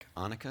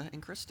Annika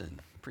and Kristen.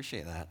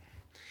 Appreciate that.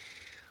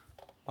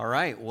 All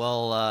right.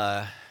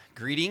 Well,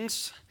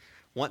 greetings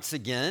once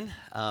again.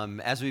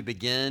 As we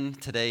begin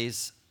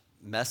today's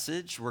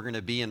message, we're going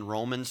to be in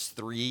Romans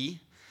 3,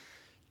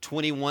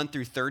 21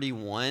 through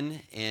 31,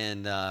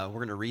 and we're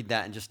going to read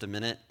that in just a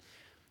minute.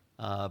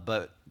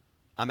 But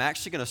I'm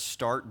actually going to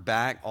start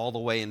back all the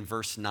way in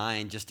verse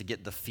 9 just to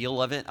get the feel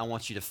of it. I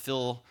want you to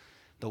feel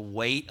the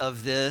weight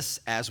of this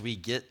as we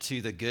get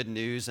to the good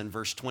news in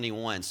verse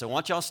 21. So I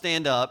want y'all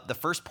stand up. The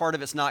first part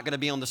of it's not going to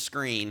be on the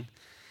screen,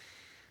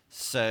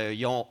 so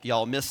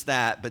y'all miss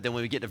that. But then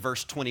when we get to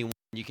verse 21,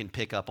 you can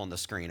pick up on the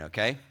screen,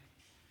 okay?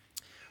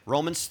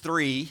 Romans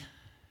 3,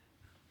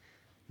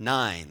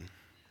 9.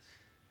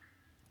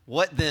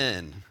 What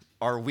then?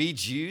 Are we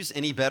Jews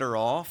any better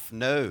off?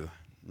 No,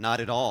 not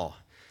at all.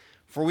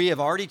 For we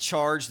have already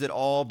charged that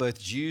all, both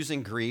Jews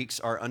and Greeks,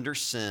 are under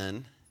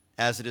sin,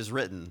 as it is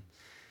written.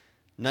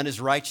 None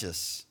is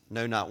righteous,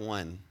 no, not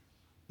one.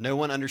 No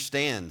one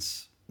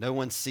understands, no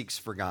one seeks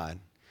for God.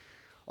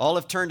 All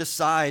have turned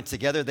aside,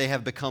 together they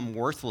have become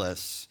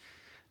worthless.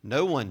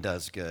 No one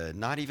does good,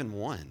 not even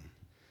one.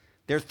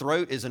 Their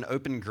throat is an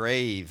open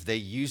grave. They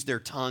use their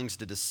tongues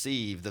to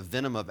deceive. The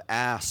venom of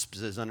asps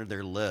is under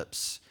their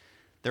lips.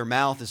 Their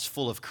mouth is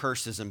full of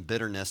curses and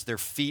bitterness. Their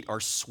feet are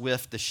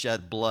swift to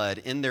shed blood.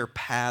 In their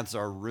paths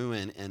are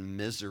ruin and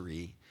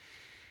misery.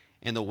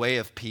 And the way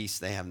of peace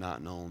they have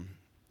not known.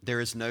 There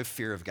is no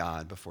fear of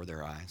God before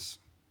their eyes.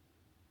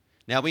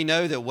 Now we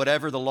know that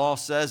whatever the law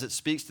says, it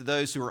speaks to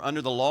those who are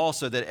under the law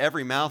so that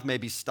every mouth may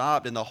be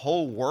stopped and the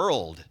whole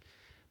world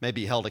may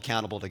be held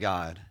accountable to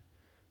God.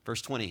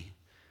 Verse 20,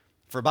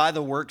 for by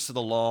the works of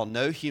the law,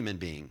 no human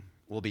being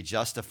will be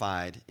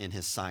justified in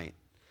his sight,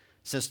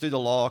 since through the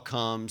law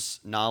comes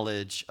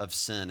knowledge of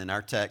sin. In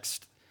our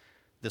text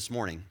this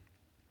morning,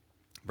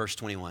 verse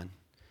 21,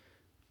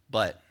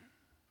 but,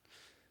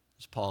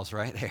 just pause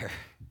right there,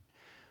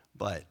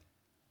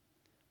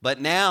 But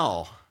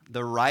now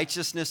the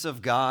righteousness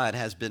of God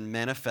has been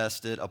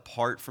manifested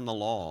apart from the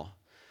law.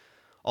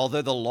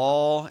 Although the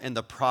law and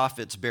the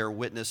prophets bear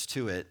witness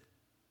to it,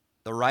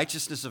 the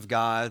righteousness of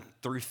God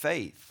through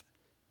faith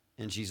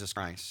in Jesus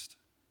Christ.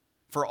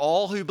 For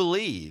all who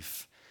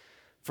believe,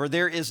 for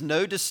there is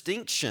no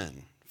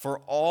distinction,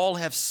 for all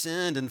have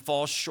sinned and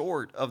fall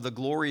short of the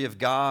glory of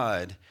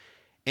God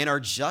and are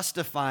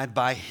justified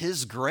by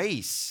his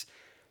grace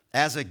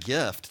as a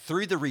gift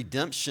through the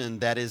redemption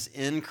that is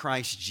in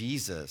Christ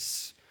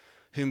Jesus,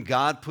 whom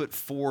God put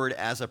forward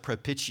as a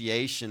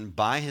propitiation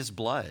by his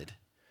blood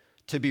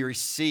to be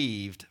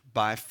received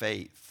by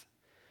faith.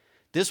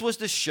 This was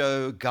to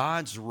show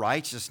God's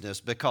righteousness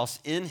because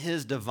in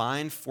his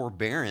divine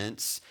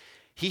forbearance,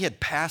 he had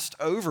passed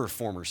over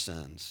former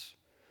sins.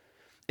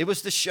 It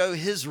was to show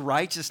his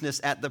righteousness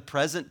at the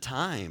present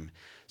time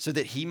so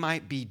that he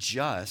might be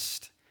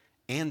just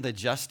and the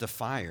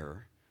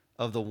justifier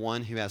of the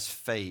one who has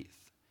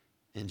faith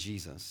in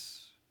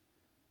Jesus.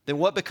 Then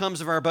what becomes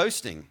of our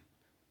boasting?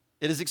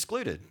 It is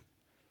excluded.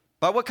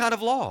 By what kind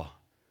of law?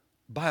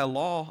 By a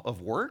law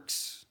of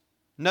works?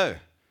 No,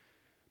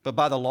 but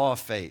by the law of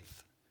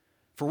faith.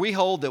 For we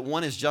hold that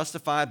one is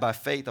justified by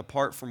faith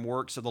apart from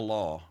works of the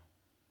law.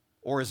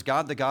 Or is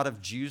God the God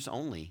of Jews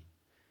only?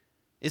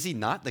 Is he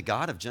not the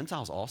God of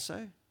Gentiles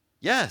also?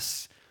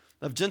 Yes,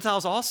 of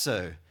Gentiles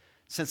also,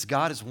 since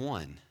God is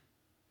one,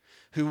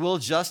 who will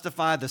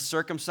justify the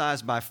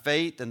circumcised by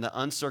faith and the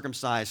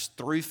uncircumcised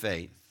through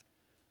faith.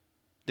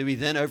 Do we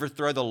then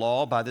overthrow the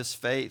law by this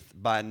faith?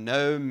 By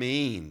no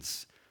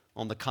means.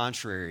 On the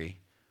contrary,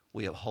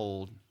 we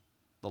uphold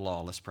the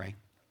law. Let's pray.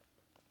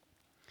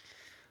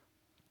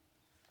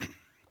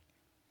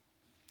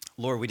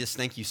 Lord, we just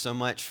thank you so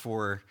much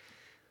for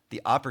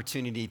the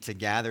opportunity to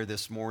gather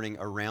this morning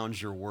around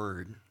your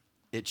word.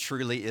 It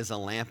truly is a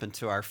lamp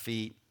unto our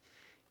feet.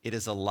 It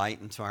is a light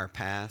unto our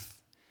path.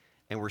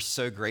 And we're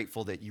so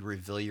grateful that you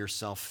reveal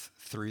yourself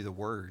through the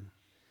word.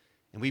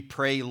 And we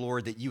pray,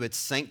 Lord, that you would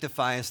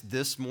sanctify us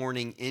this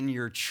morning in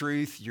your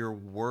truth. Your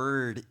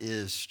word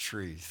is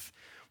truth.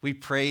 We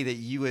pray that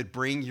you would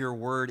bring your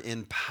word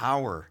in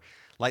power.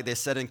 Like they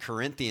said in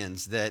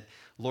Corinthians, that,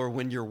 Lord,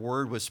 when your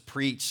word was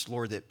preached,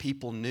 Lord, that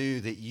people knew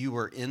that you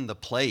were in the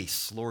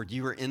place. Lord,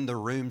 you were in the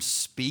room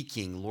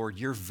speaking. Lord,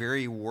 your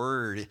very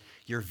word,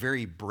 your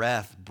very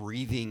breath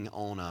breathing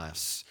on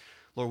us.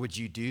 Lord, would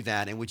you do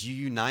that? And would you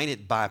unite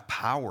it by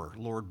power,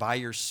 Lord, by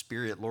your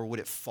Spirit? Lord, would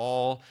it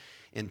fall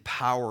in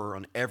power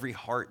on every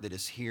heart that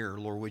is here?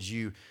 Lord, would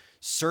you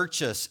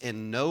search us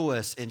and know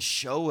us and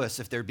show us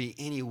if there be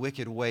any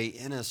wicked way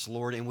in us,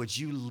 Lord? And would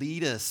you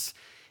lead us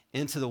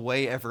into the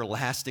way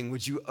everlasting?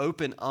 Would you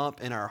open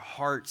up in our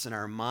hearts and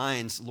our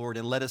minds, Lord,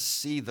 and let us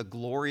see the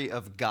glory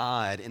of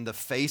God in the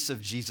face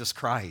of Jesus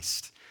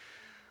Christ?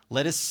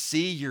 Let us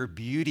see your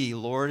beauty,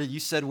 Lord. You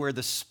said where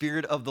the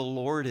Spirit of the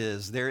Lord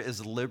is, there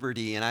is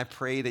liberty. And I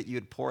pray that you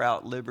would pour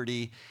out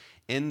liberty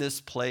in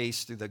this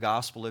place through the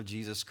gospel of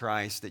Jesus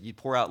Christ, that you'd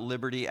pour out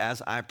liberty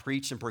as I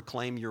preach and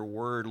proclaim your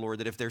word, Lord,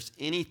 that if there's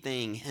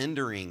anything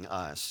hindering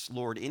us,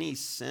 Lord, any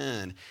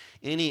sin,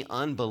 any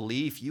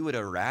unbelief, you would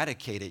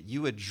eradicate it.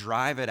 You would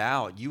drive it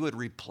out. You would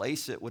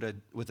replace it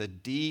with a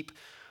deep,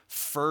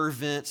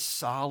 fervent,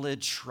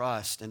 solid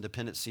trust and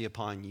dependency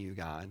upon you,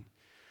 God.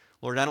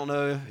 Lord, I don't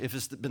know if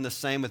it's been the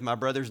same with my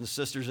brothers and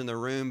sisters in the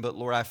room, but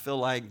Lord, I feel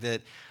like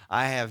that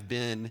I have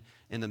been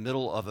in the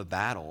middle of a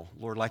battle,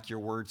 Lord, like your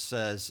word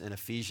says in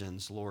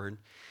Ephesians, Lord.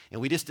 And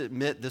we just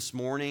admit this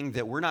morning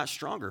that we're not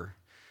stronger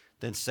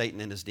than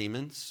Satan and his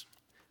demons,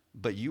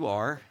 but you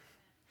are.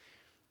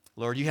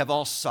 Lord, you have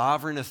all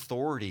sovereign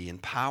authority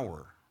and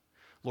power.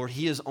 Lord,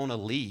 he is on a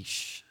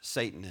leash,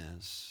 Satan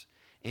is,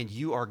 and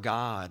you are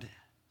God.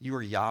 You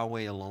are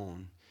Yahweh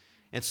alone.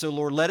 And so,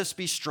 Lord, let us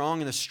be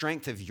strong in the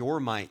strength of your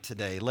might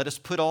today. Let us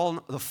put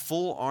on the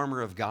full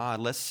armor of God.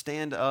 Let's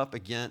stand up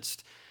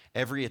against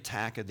every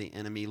attack of the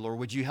enemy. Lord,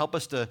 would you help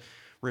us to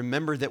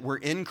remember that we're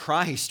in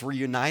Christ, we're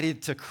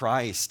united to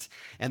Christ,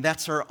 and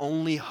that's our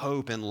only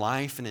hope in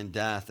life and in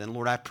death. And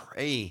Lord, I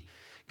pray,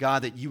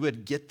 God, that you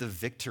would get the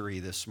victory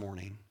this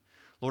morning.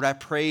 Lord, I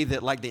pray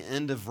that, like the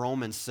end of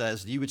Romans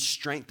says, you would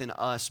strengthen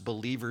us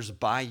believers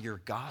by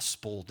your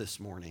gospel this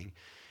morning.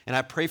 And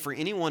I pray for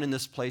anyone in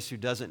this place who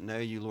doesn't know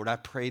you, Lord, I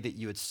pray that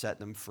you would set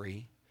them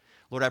free.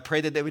 Lord, I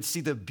pray that they would see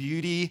the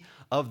beauty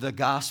of the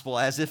gospel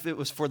as if it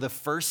was for the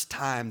first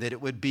time, that it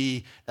would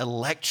be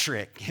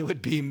electric, it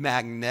would be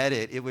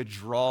magnetic, it would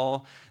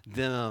draw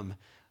them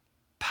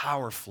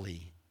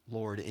powerfully,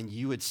 Lord, and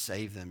you would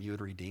save them, you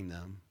would redeem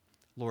them.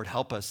 Lord,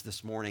 help us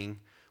this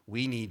morning.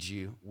 We need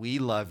you. We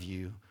love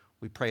you.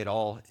 We pray it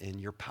all in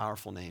your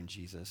powerful name,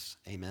 Jesus.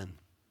 Amen.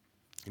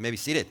 You may be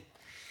seated.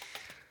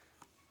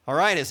 All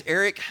right, as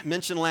Eric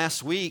mentioned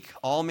last week,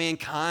 all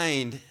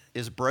mankind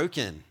is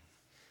broken,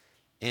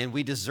 and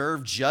we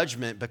deserve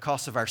judgment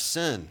because of our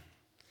sin.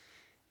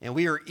 And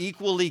we are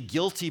equally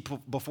guilty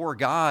before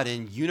God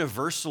and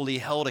universally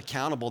held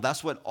accountable.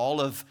 That's what all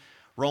of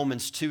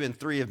Romans 2 and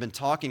 3 have been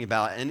talking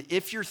about. And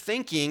if you're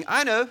thinking,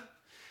 I know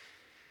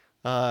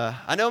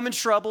I'm in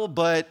trouble,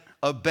 but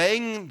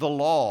obeying the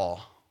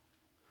law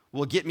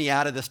will get me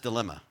out of this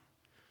dilemma,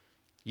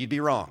 you'd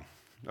be wrong,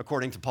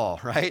 according to Paul,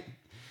 right?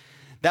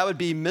 That would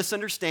be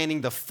misunderstanding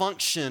the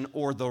function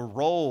or the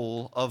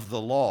role of the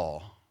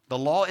law. The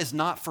law is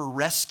not for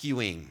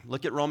rescuing.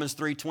 Look at Romans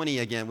 3:20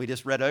 again. We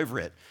just read over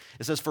it.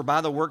 It says, for by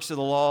the works of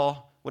the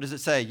law, what does it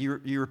say?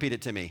 You repeat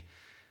it to me.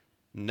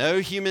 No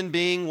human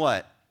being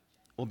what?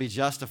 Will be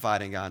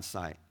justified in God's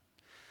sight.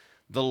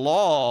 The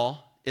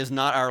law is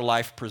not our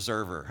life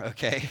preserver,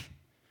 okay?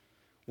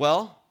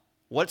 Well,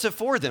 what's it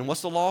for then?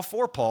 What's the law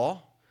for,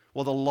 Paul?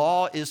 Well, the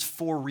law is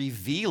for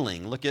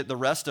revealing. Look at the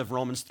rest of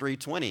Romans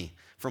 3:20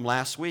 from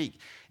last week.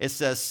 It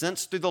says,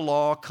 since through the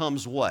law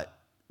comes what?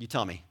 You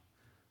tell me.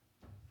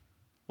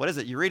 What is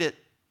it? You read it.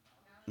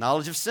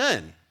 Knowledge of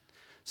sin.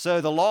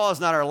 So the law is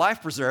not our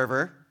life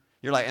preserver.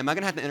 You're like, am I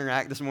going to have to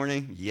interact this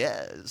morning?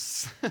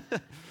 Yes.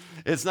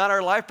 It's not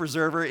our life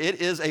preserver. It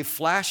is a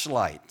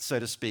flashlight, so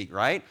to speak,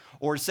 right?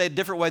 Or to say it a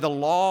different way, the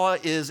law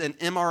is an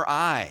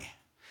MRI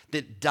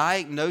that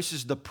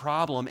diagnoses the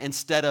problem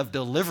instead of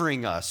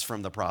delivering us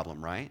from the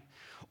problem, right?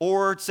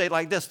 Or say it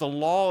like this, the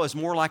law is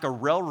more like a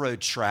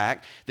railroad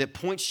track that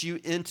points you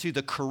into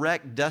the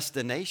correct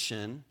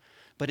destination,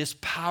 but is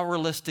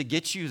powerless to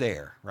get you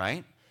there,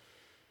 right?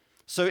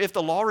 So if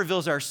the law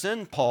reveals our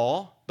sin,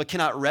 Paul, but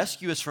cannot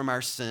rescue us from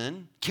our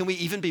sin, can we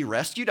even be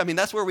rescued? I mean,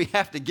 that's where we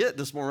have to get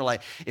this morning. We're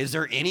like, is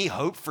there any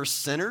hope for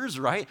sinners,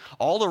 right?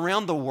 All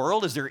around the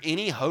world, is there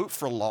any hope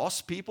for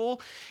lost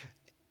people?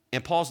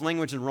 In Paul's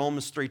language in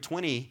Romans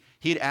 3:20,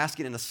 he'd ask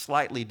it in a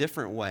slightly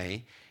different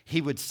way. He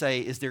would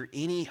say, is there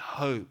any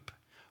hope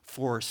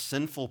for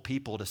sinful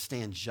people to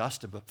stand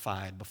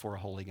justified before a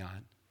holy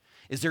God?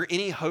 Is there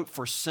any hope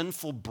for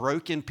sinful,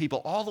 broken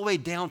people all the way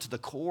down to the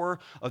core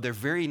of their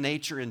very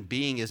nature and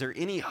being? Is there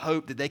any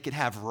hope that they could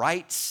have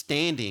right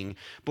standing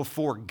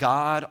before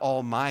God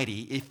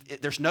Almighty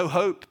if there's no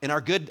hope in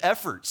our good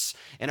efforts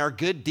and our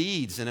good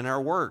deeds and in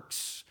our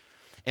works?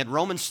 And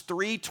Romans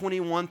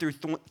 3:21 through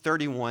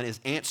 31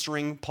 is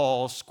answering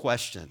Paul's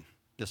question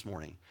this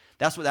morning.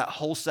 That's what that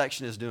whole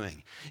section is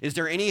doing. Is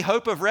there any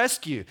hope of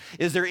rescue?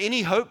 Is there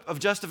any hope of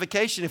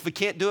justification if we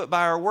can't do it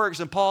by our works?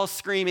 And Paul's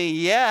screaming,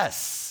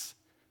 yes,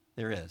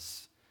 there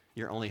is.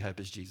 Your only hope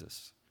is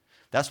Jesus.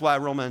 That's why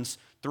Romans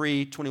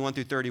 3:21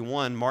 through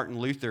 31, Martin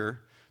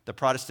Luther, the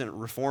Protestant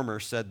reformer,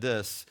 said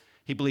this.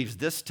 He believes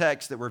this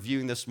text that we're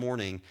viewing this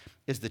morning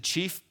is the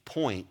chief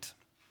point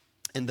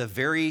in the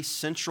very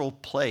central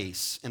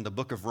place in the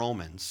book of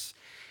Romans.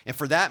 And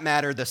for that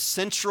matter, the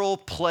central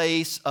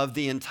place of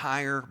the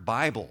entire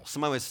Bible.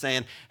 Somebody was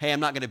saying, hey, I'm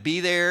not going to be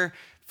there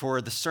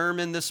for the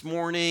sermon this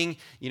morning.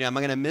 Am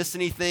I going to miss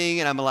anything?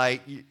 And I'm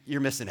like,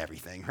 you're missing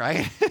everything,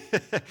 right?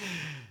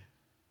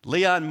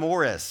 Leon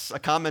Morris, a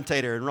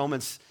commentator in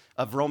Romans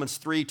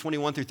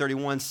 3:21 through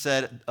 31,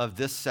 said of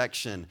this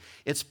section,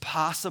 it's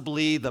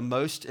possibly the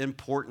most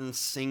important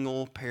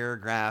single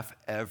paragraph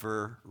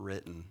ever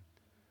written.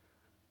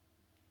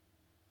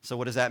 So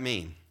what does that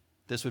mean?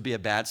 this would be a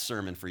bad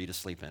sermon for you to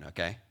sleep in,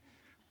 okay?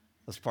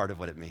 That's part of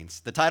what it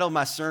means. The title of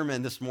my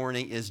sermon this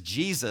morning is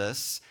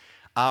Jesus,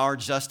 Our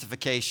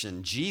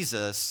Justification.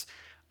 Jesus,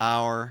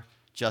 Our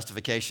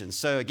Justification.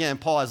 So again,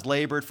 Paul has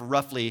labored for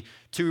roughly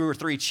 2 or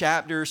 3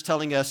 chapters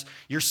telling us,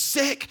 you're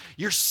sick,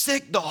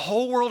 the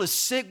whole world is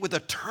sick with a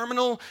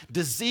terminal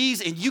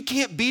disease and you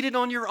can't beat it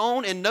on your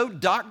own and no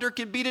doctor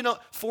can beat it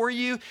for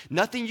you.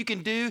 Nothing you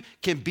can do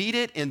can beat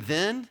it. And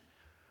then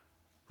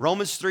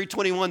Romans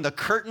 3:21, the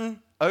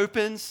curtain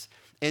opens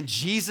and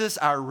Jesus,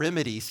 our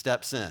remedy,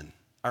 steps in,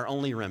 our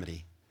only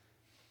remedy.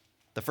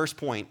 The first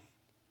point,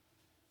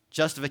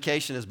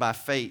 justification is by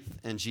faith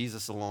in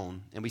Jesus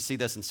alone. And we see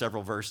this in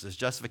several verses.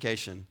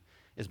 Justification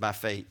is by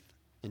faith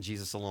in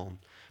Jesus alone.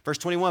 Verse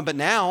 21, but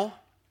now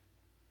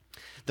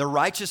the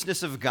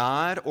righteousness of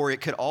God, or it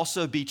could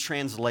also be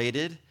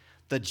translated,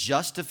 the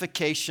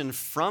justification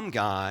from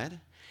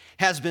God,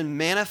 has been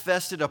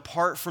manifested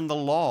apart from the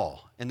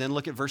law. And then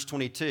look at verse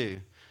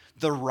 22.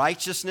 The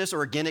righteousness,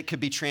 or again, it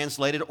could be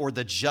translated, or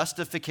the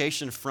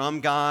justification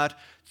from God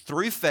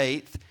through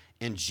faith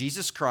in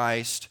Jesus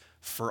Christ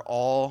for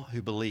all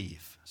who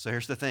believe. So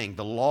here's the thing.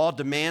 The law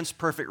demands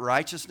perfect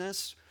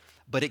righteousness,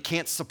 but it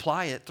can't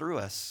supply it through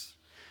us.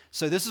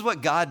 So this is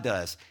what God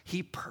does.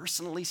 He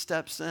personally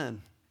steps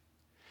in.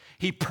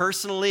 He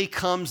personally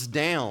comes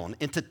down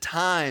into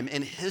time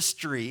and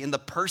history in the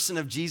person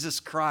of Jesus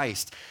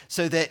Christ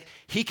so that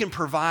he can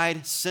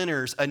provide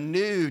sinners a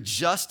new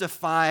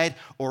justified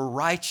or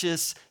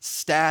righteous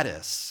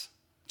status.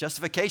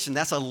 Justification,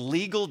 that's a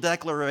legal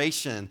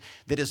declaration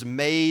that is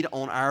made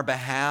on our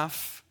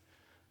behalf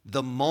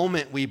the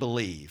moment we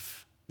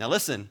believe. Now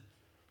listen,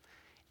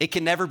 it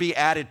can never be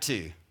added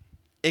to.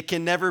 It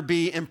can never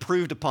be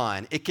improved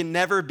upon. It can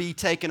never be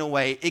taken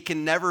away. It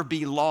can never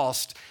be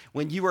lost.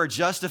 When you are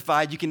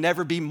justified, you can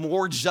never be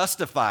more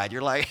justified.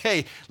 You're like,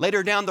 hey,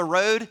 later down the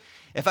road,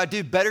 if I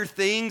do better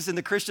things in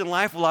the Christian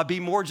life, will I be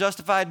more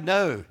justified?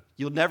 No,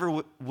 you'll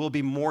never will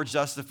be more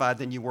justified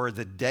than you were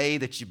the day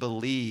that you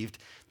believed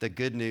the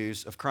good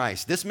news of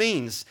Christ. This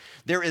means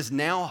there is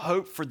now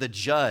hope for the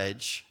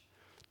judge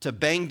to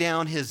bang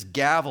down his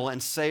gavel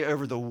and say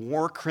over the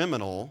war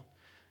criminal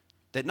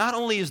that not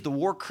only is the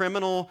war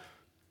criminal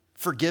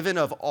forgiven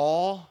of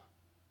all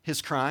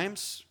his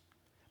crimes,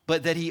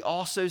 but that he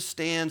also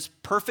stands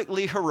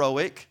perfectly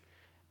heroic,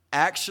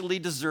 actually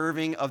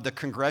deserving of the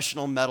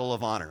Congressional Medal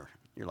of Honor.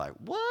 You're like,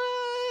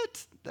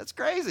 what? That's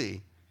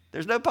crazy.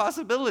 There's no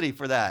possibility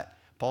for that.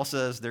 Paul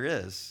says there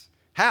is.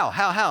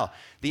 How?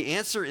 The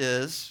answer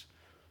is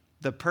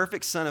the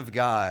perfect Son of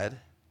God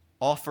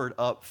offered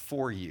up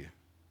for you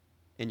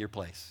in your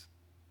place.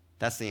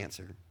 That's the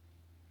answer.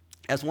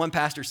 As one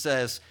pastor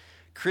says,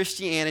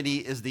 Christianity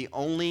is the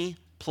only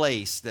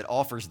place that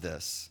offers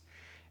this.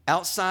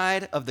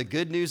 Outside of the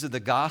good news of the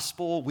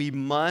gospel, we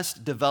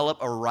must develop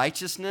a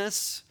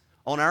righteousness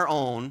on our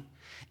own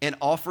and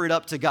offer it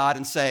up to God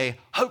and say,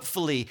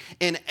 hopefully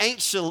and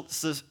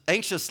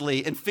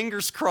anxiously and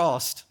fingers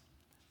crossed,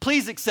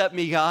 please accept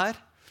me, God.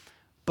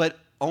 But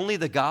only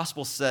the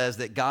gospel says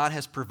that God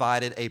has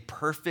provided a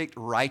perfect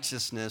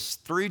righteousness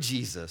through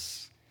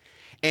Jesus,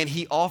 and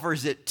he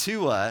offers it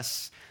to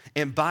us,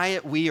 and by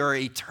it we are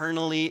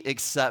eternally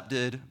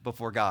accepted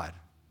before God.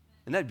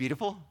 Isn't that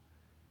beautiful?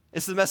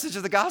 It's the message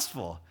of the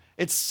gospel.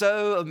 It's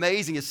so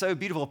amazing. It's so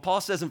beautiful. Paul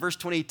says in verse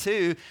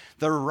 22,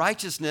 the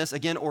righteousness,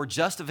 again, or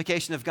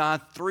justification of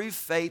God through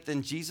faith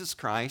in Jesus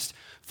Christ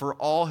for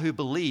all who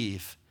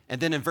believe. And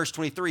then in verse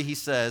 23, he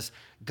says,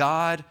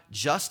 God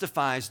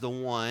justifies the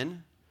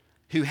one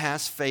who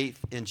has faith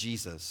in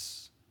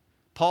Jesus.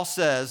 Paul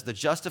says the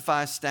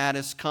justified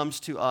status comes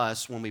to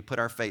us when we put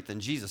our faith in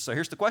Jesus. So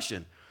here's the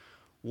question.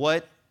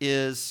 What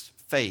is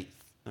faith?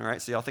 All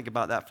right, so y'all think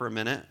about that for a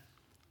minute.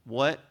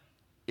 What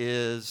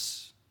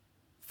is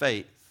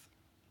faith?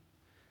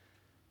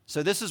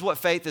 So this is what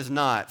faith is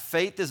not.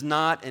 Faith is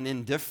not an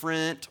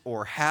indifferent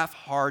or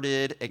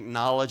half-hearted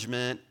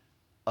acknowledgement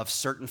of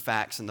certain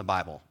facts in the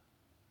Bible.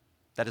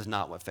 That is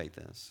not what faith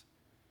is.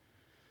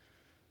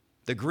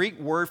 The Greek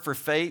word for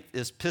faith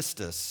is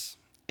pistis,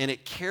 and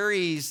it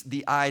carries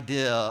the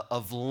idea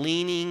of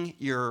leaning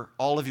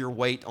all of your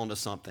weight onto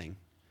something,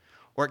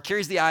 or it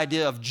carries the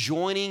idea of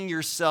joining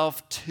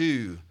yourself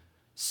to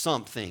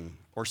something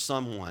or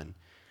someone.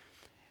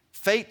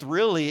 Faith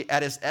really,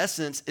 at its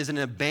essence, is an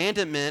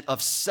abandonment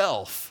of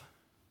self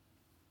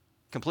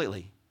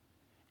completely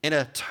and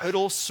a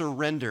total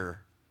surrender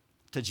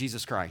to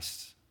Jesus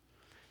Christ.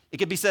 It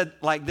could be said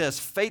like this: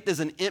 faith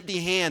is an empty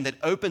hand that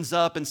opens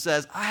up and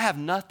says, I have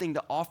nothing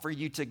to offer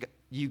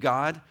you,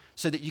 God,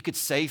 so that you could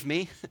save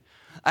me.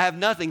 I have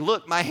nothing.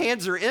 Look, my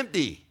hands are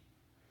empty.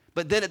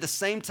 But then at the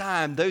same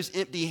time, those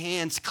empty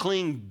hands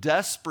cling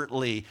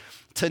desperately,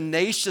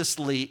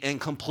 tenaciously,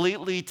 and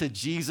completely to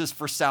Jesus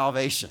for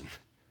salvation.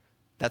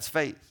 That's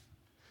faith.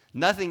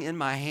 Nothing in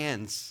my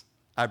hands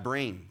I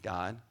bring,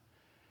 God.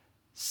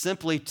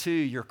 Simply to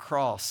your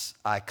cross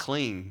I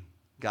cling,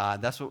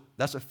 God. That's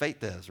what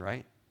faith is,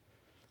 right?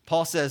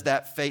 Paul says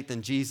that faith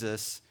in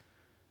Jesus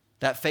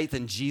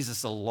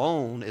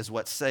alone is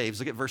what saves.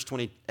 Look at verse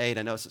 28.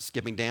 I know it's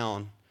skipping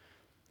down.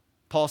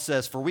 Paul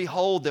says, for we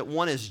hold that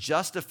one is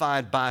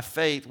justified by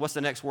faith. What's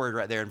the next word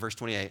right there in verse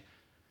 28?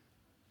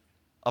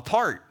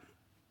 Apart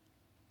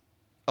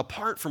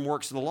from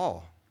works of the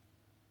law.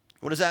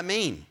 What does that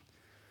mean?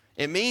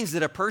 It means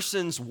that a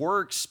person's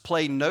works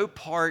play no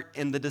part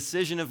in the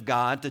decision of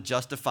God to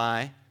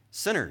justify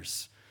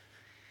sinners.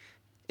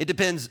 It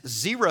depends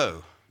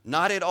zero,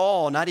 not at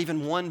all, not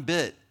even one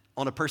bit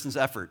on a person's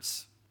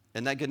efforts.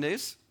 Isn't that good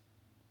news?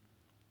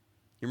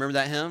 You remember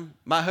that hymn?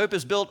 My hope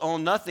is built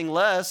on nothing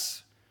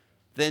less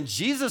than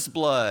Jesus'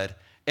 blood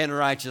and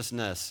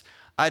righteousness.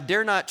 I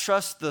dare not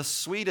trust the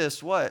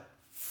sweetest, what?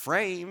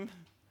 Frame,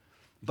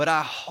 but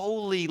I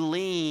wholly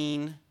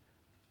lean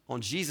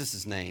on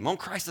Jesus' name. On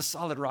Christ, the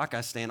solid rock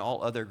I stand.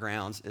 All other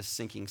grounds is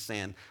sinking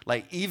sand.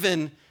 Like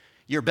even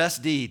your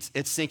best deeds,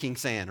 it's sinking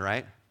sand,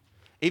 right?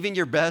 Even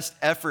your best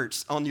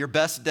efforts on your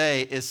best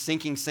day is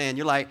sinking sand.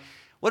 You're like,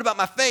 what about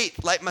my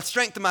faith? Like my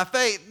strength of my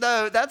faith?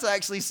 No, that's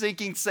actually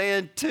sinking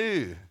sand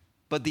too.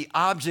 But the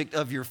object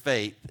of your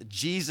faith,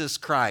 Jesus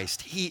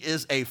Christ, he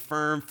is a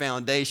firm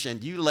foundation.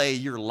 You lay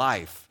your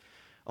life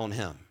on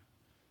him.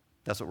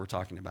 That's what we're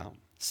talking about.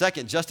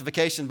 Second,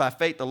 justification by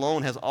faith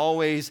alone has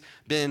always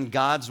been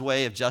God's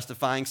way of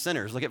justifying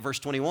sinners. Look at verse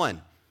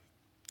 21.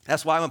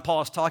 That's why when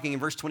Paul is talking in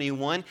verse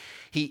 21,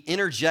 he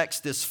interjects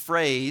this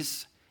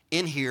phrase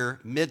in here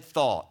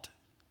mid-thought.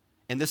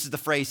 And this is the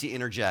phrase he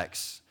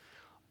interjects.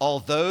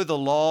 Although the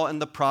law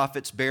and the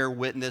prophets bear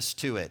witness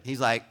to it.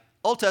 He's like,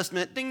 Old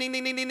Testament, ding, ding,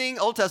 ding, ding, ding, ding,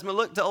 Old Testament,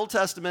 look to Old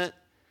Testament.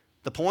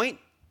 The point?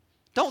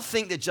 Don't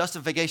think that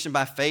justification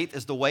by faith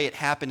is the way it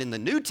happened in the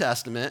New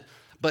Testament,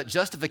 but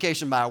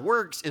justification by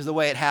works is the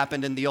way it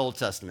happened in the Old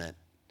Testament.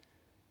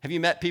 Have you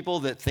met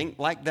people that think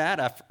like that?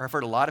 I've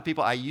heard a lot of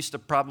people. I used to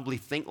probably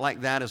think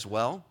like that as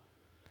well.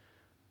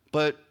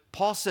 But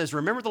Paul says,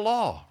 remember the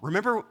law.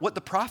 Remember what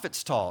the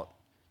prophets taught.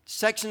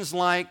 Sections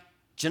like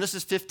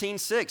Genesis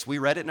 15:6. We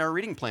read it in our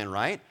reading plan,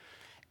 right?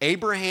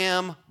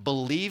 Abraham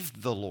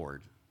believed the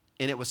Lord,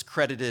 and it was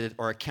credited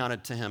or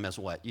accounted to him as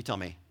what? You tell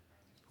me.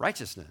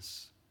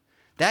 Righteousness.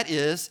 That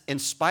is, in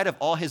spite of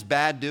all his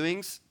bad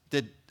doings,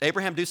 did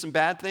Abraham do some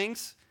bad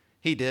things?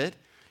 He did.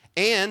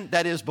 And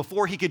that is,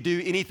 before he could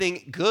do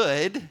anything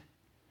good,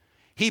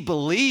 he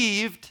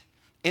believed,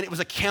 and it was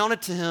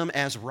accounted to him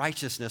as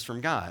righteousness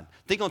from God.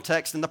 Think on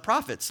text in the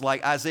prophets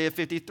like Isaiah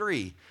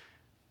 53,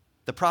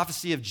 the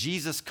prophecy of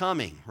Jesus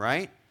coming,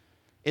 right?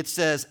 It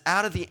says,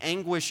 out of the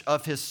anguish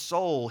of his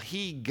soul,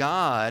 he,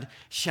 God,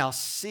 shall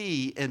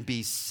see and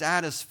be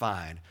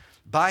satisfied.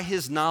 By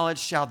his knowledge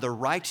shall the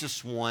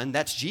righteous one,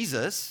 that's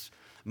Jesus,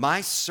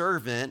 my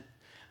servant,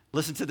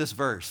 listen to this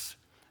verse,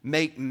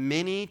 make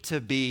many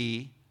to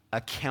be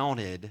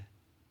accounted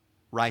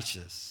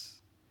righteous.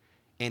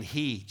 And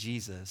he,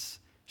 Jesus,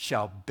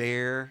 shall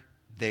bear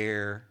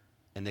their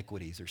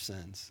iniquities or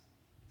sins.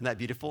 Isn't that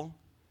beautiful?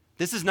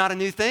 This is not a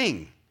new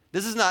thing.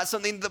 This is not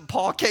something that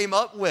Paul came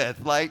up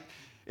with, like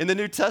in the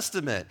New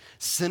Testament.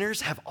 Sinners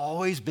have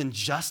always been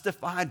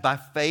justified by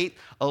faith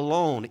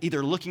alone,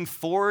 either looking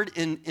forward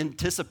in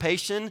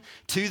anticipation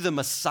to the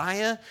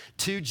Messiah,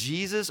 to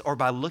Jesus, or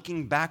by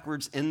looking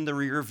backwards in the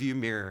rearview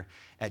mirror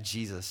at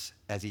Jesus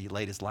as he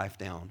laid his life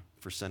down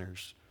for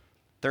sinners.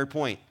 Third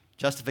point,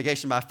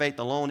 justification by faith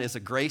alone is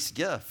a grace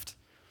gift.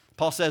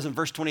 Paul says in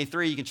verse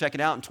 23, you can check it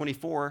out in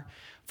 24,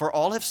 for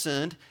all have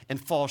sinned and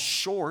fall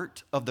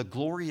short of the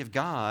glory of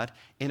God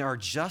and are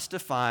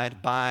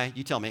justified by,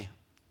 you tell me,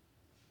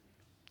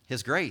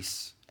 his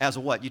grace. As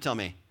a what? You tell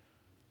me.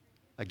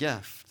 A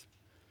gift.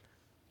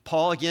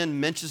 Paul again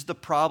mentions the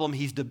problem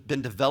he's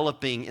been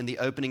developing in the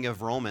opening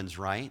of Romans,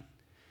 right?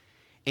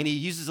 And he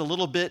uses a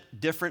little bit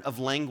different of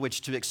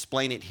language to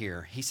explain it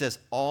here. He says,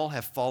 all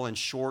have fallen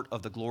short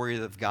of the glory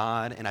of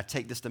God. And I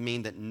take this to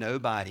mean that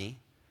nobody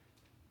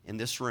in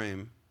this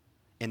room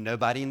and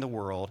nobody in the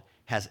world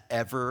has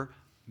ever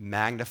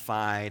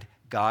magnified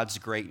God's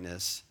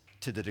greatness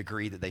to the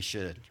degree that they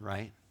should,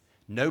 right?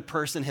 No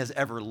person has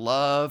ever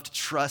loved,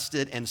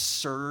 trusted, and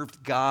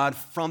served God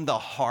from the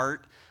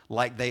heart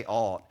like they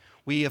ought.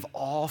 We have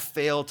all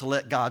failed to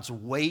let God's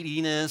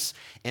weightiness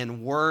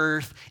and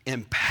worth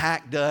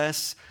impact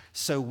us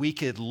so we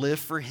could live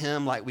for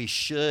him like we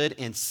should,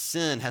 and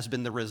sin has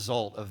been the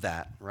result of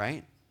that,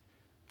 right?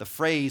 The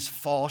phrase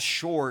fall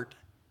short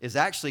is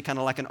actually kind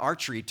of like an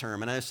archery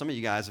term. And I know some of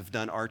you guys have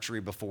done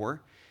archery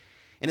before.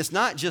 And it's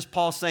not just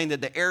Paul saying that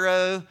the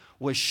arrow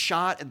was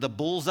shot at the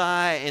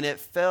bullseye and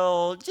it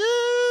fell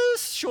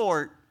just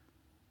short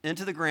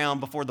into the ground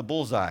before the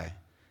bullseye.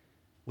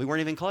 We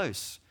weren't even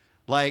close.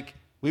 Like,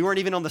 we weren't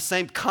even on the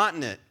same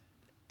continent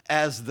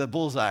as the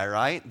bullseye,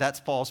 right? That's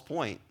Paul's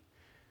point.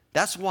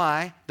 That's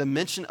why the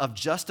mention of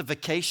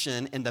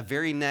justification in the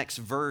very next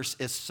verse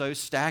is so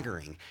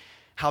staggering.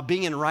 How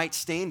being in right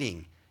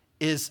standing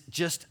is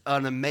just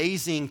an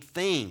amazing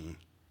thing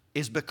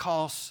is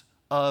because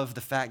of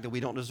the fact that we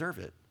don't deserve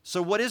it.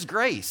 So what is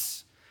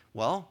grace?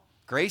 Well,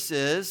 grace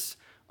is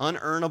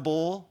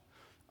unearnable,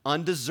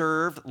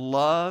 undeserved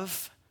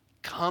love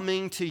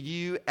coming to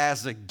you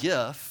as a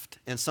gift,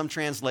 and some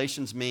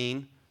translations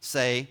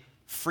say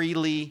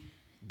freely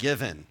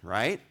given,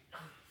 right?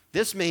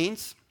 This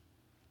means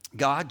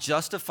God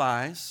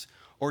justifies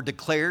or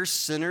declares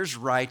sinners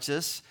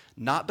righteous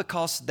not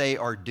because they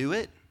are due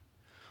it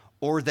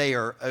or they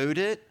are owed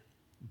it,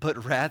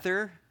 but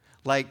rather,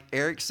 like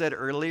Eric said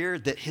earlier,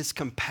 that his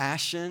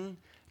compassion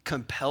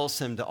compels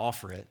him to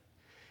offer it.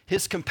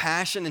 His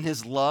compassion and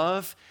his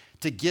love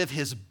to give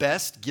his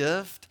best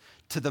gift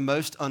to the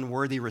most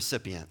unworthy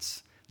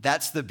recipients.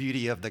 That's the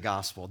beauty of the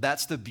gospel.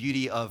 That's the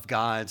beauty of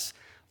God's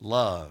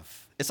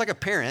love. It's like a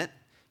parent,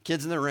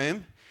 kids in the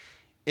room.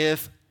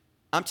 If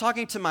I'm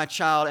talking to my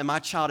child and my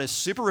child is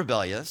super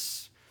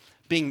rebellious,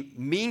 being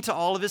mean to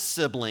all of his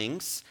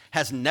siblings,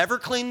 has never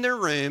cleaned their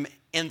room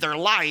in their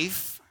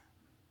life,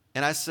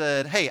 and I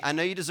said, hey, I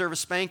know you deserve a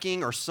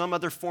spanking or some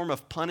other form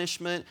of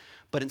punishment,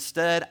 but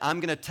instead I'm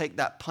going to take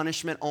that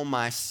punishment on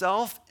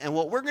myself, and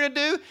what we're going to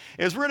do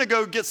is we're going to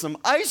go get some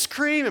ice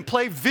cream and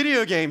play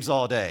video games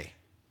all day,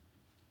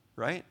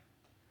 right?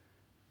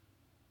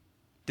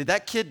 Did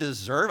that kid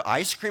deserve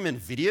ice cream and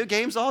video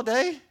games all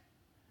day?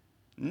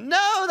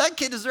 No, that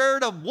kid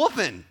deserved a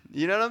whooping.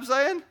 You know what I'm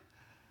saying?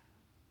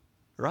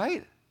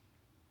 Right?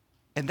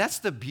 And that's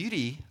the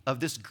beauty of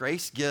this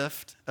grace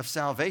gift of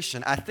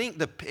salvation. I think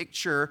the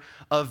picture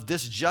of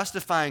this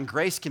justifying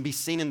grace can be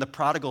seen in the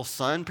prodigal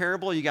son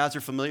parable. You guys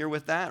are familiar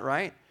with that,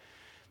 right?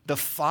 The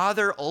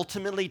father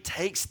ultimately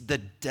takes the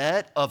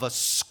debt of a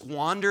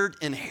squandered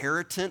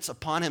inheritance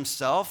upon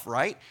himself,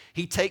 right?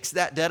 He takes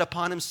that debt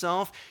upon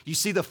himself. You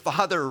see the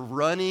father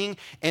running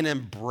and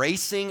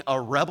embracing a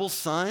rebel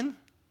son,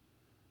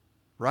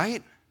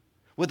 right?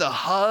 With a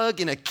hug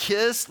and a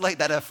kiss, like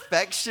that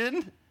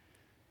affection,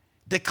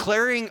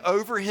 declaring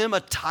over him a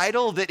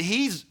title that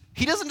he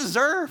doesn't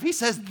deserve. He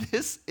says,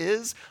 "This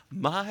is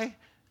my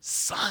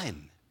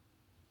son."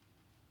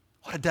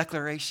 What a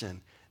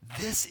declaration.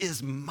 This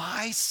is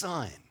my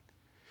son.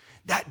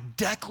 That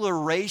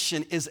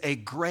declaration is a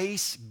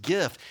grace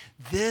gift.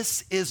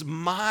 This is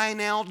my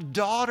now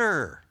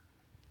daughter.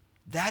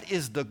 That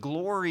is the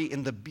glory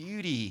and the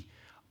beauty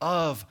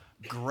of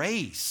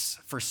grace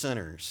for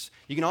sinners.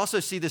 You can also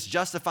see this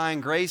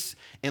justifying grace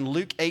in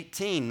Luke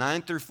 18,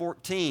 9 through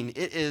 14.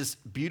 It is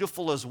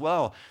beautiful as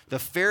well. The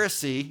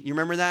Pharisee, you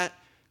remember that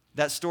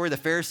story? The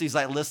Pharisee's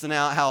like listing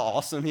out how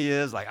awesome he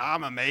is. Like,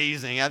 I'm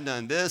amazing. I've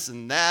done this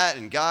and that.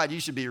 And God, you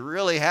should be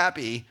really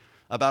happy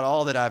about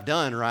all that I've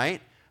done,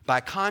 right?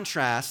 By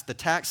contrast, the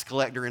tax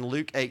collector in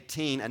Luke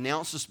 18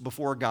 announces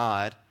before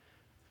God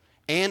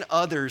and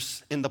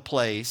others in the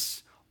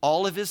place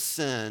all of his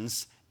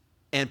sins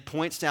and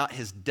points out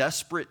his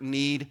desperate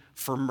need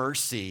for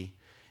mercy.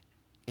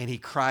 And he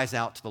cries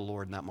out to the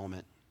Lord in that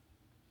moment.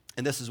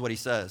 And this is what he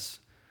says: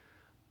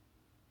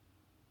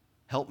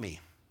 help me,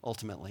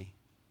 ultimately.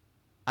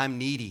 I'm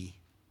needy.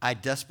 I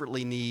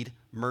desperately need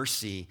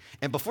mercy.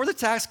 And before the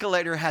tax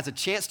collector has a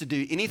chance to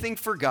do anything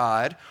for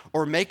God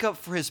or make up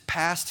for his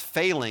past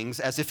failings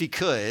as if he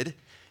could,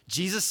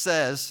 Jesus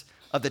says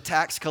of the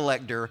tax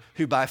collector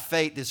who by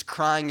faith is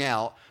crying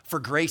out for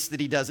grace that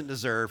he doesn't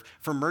deserve,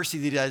 for mercy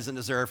that he doesn't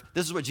deserve,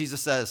 this is what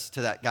Jesus says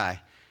to that guy.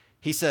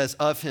 He says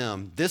of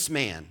him, this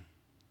man,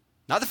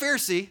 not the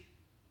Pharisee,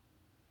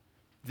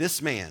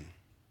 this man,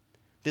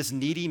 this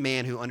needy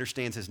man who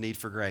understands his need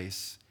for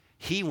grace,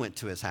 he went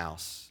to his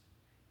house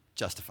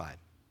justified.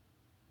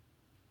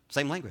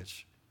 Same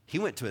language. He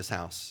went to his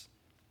house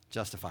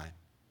justified.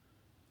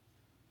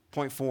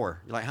 Point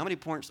 4. You're like, how many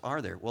points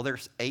are there? Well,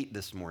 there's 8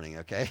 this morning,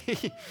 okay?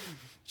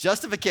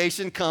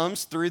 Justification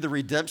comes through the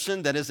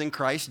redemption that is in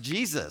Christ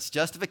Jesus.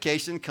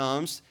 Justification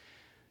comes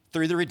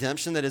through the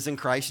redemption that is in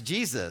Christ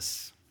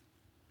Jesus.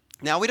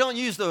 Now, we don't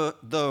use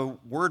the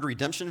word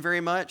redemption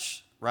very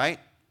much, right?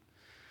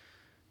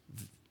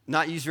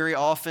 Not used very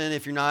often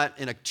if you're not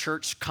in a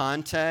church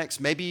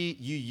context. Maybe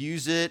you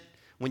use it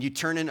when you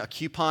turn in a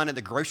coupon at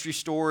the grocery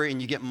store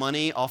and you get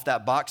money off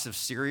that box of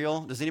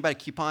cereal. Does anybody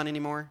coupon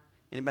anymore?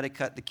 Anybody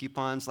cut the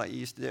coupons like you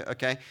used to do?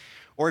 Okay.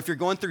 Or if you're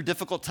going through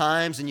difficult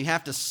times and you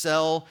have to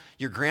sell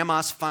your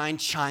grandma's fine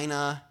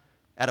china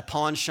at a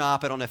pawn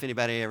shop. I don't know if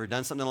anybody ever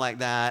done something like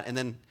that. And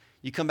then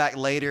you come back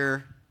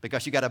later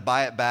because you got to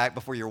buy it back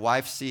before your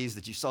wife sees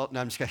that you sold.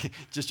 No, I'm just kidding.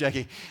 Just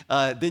joking.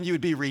 Then you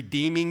would be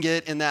redeeming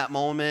it in that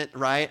moment,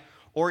 right?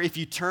 Or if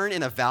you turn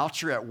in a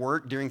voucher at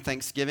work during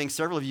Thanksgiving,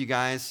 several of you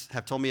guys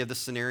have told me of this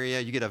scenario.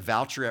 You get a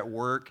voucher at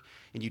work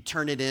and you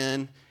turn it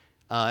in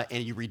and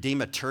you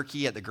redeem a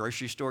turkey at the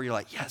grocery store. You're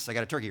like, yes, I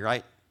got a turkey,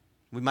 right?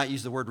 We might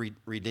use the word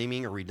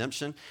redeeming or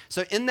redemption.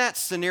 So in that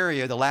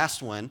scenario, the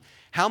last one,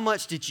 how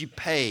much did you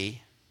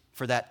pay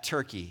for that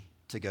turkey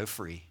to go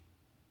free?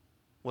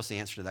 What's the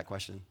answer to that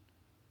question?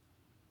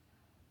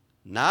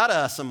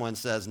 Nada, someone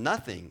says,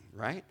 nothing,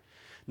 right?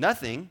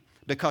 Nothing,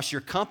 because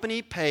your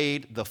company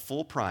paid the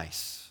full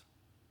price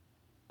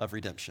of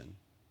redemption.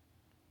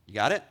 You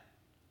got it?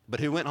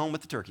 But who went home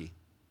with the turkey?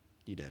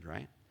 You did,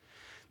 right?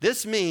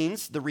 This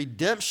means the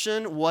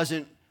redemption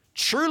wasn't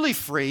truly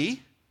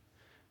free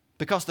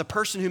because the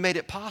person who made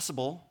it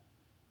possible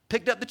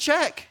picked up the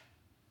check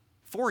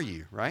for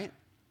you, right?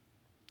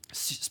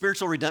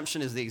 Spiritual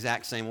redemption is the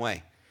exact same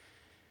way.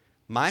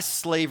 My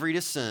slavery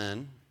to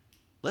sin,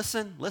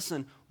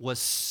 listen, was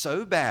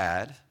so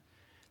bad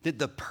that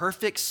the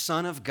perfect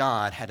Son of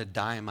God had to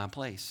die in my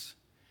place.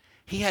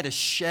 He had to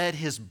shed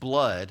his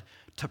blood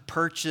to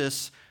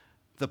purchase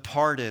the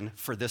pardon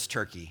for this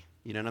turkey.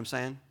 You know what I'm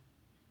saying?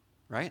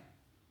 Right?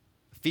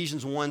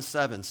 Ephesians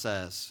 1:7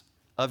 says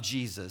of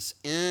Jesus,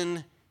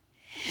 in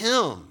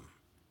him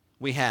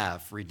we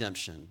have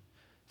redemption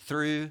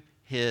through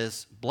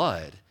his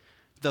blood,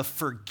 the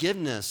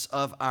forgiveness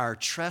of our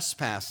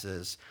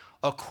trespasses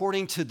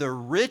according to the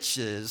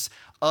riches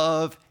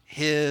of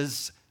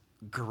his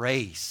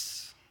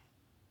grace.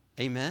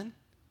 Amen?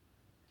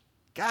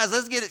 Guys,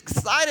 let's get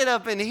excited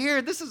up in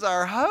here. This is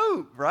our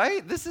hope,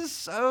 right? This is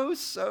so,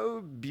 so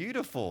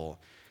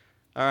beautiful.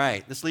 All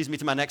right, this leads me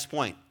to my next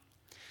point.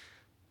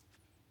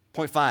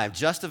 Point 5,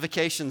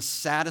 justification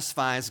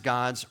satisfies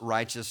God's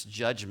righteous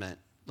judgment.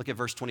 Look at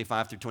verse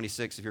 25 through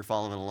 26 if you're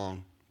following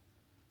along.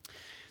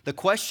 The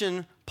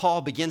question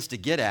Paul begins to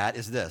get at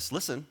is this.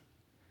 Listen,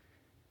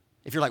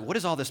 if you're like, what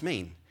does all this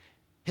mean?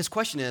 His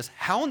question is,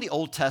 how in the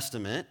Old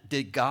Testament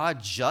did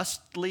God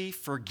justly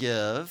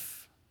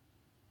forgive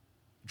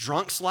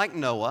drunks like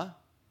Noah,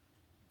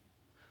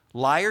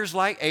 liars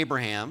like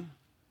Abraham?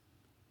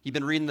 You've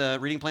been reading the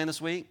reading plan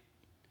this week?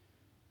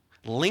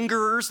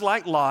 Lingerers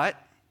like Lot,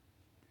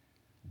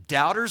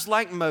 doubters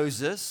like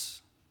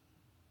Moses,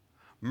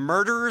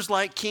 murderers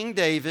like King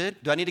David.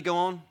 Do I need to go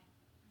on?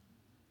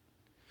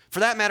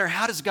 For that matter,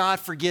 how does God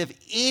forgive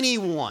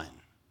anyone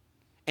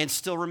and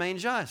still remain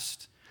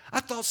just? I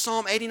thought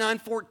Psalm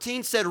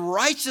 89:14 said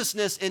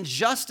righteousness and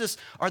justice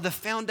are the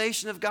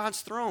foundation of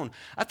God's throne.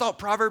 I thought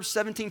Proverbs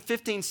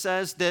 17:15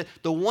 says that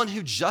the one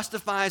who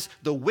justifies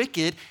the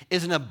wicked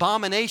is an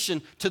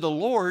abomination to the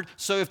Lord.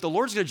 So if the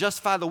Lord's going to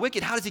justify the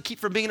wicked, how does he keep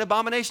from being an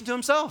abomination to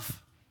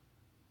himself?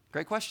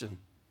 Great question.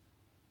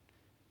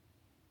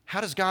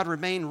 How does God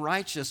remain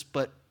righteous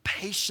but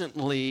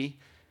patiently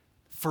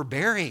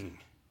forbearing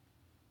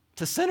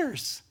to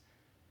sinners?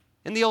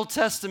 In the Old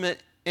Testament,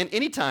 in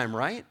any time,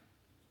 right?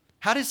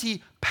 How does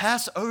he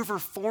pass over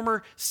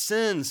former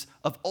sins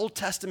of Old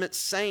Testament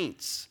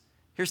saints?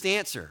 Here's the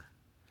answer.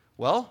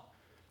 Well,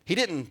 he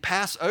didn't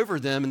pass over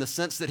them in the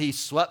sense that he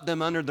swept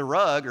them under the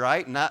rug,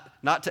 right?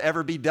 Not to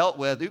ever be dealt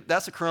with. Oop,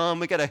 that's a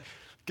crumb. We got to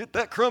get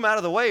that crumb out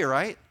of the way,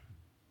 right?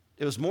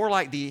 It was more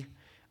like the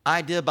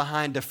idea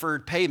behind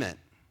deferred payment.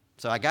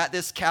 So I got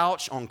this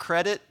couch on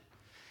credit,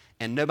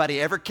 and nobody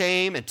ever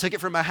came and took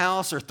it from my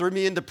house or threw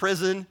me into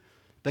prison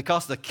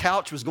because the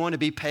couch was going to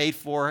be paid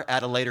for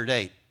at a later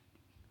date.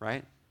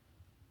 Right?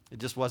 It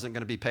just wasn't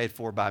going to be paid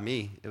for by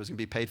me. It was going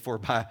to be paid for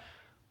by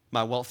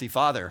my wealthy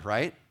father,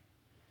 right?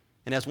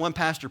 And as one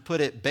pastor put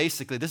it,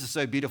 basically, this is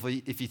so beautiful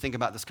if you think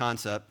about this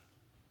concept.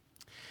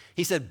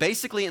 He said,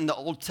 basically in the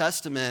Old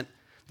Testament,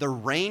 the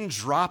rain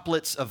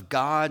droplets of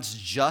God's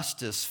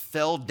justice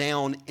fell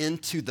down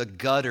into the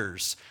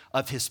gutters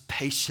of his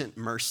patient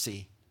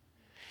mercy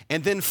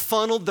and then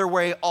funneled their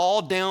way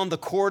all down the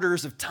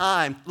corridors of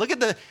time. Look at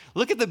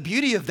the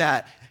beauty of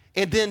that.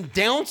 And then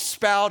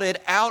downspouted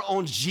out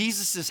on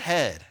Jesus'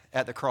 head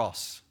at the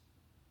cross.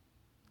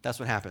 That's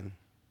what happened.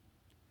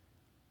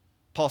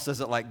 Paul says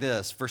it like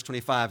this, verse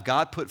 25,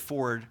 God put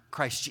forward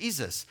Christ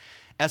Jesus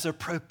as a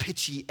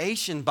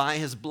propitiation by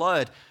his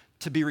blood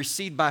to be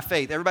received by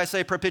faith. Everybody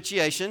say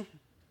propitiation.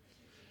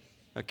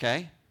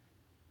 Okay.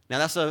 Now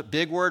that's a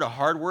big word, a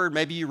hard word.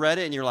 Maybe you read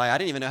it and you're like, I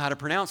didn't even know how to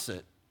pronounce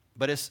it.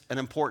 But it's an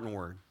important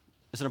word.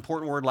 It's an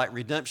important word like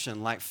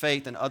redemption, like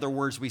faith, and other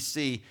words we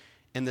see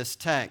in this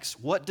text.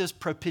 What does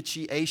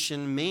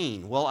propitiation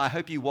mean? Well, I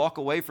hope you walk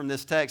away from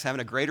this text having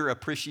a greater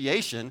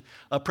appreciation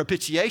of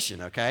propitiation,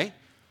 okay?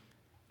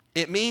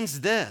 It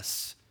means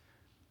this: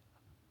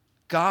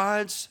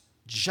 God's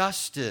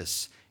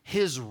justice,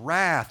 his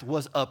wrath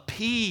was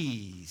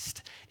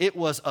appeased, it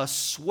was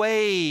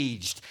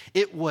assuaged,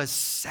 it was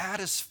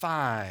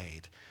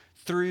satisfied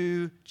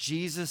through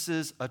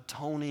Jesus'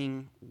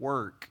 atoning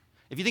work.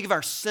 If you think of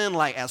our sin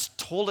like as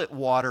toilet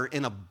water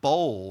in a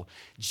bowl,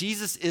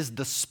 Jesus is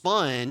the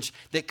sponge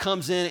that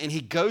comes in and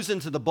he goes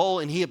into the bowl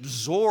and he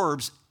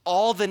absorbs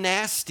all the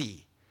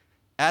nasty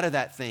out of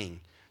that thing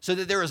so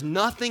that there is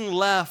nothing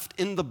left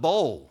in the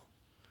bowl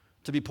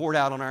to be poured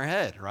out on our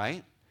head,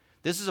 right?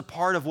 This is a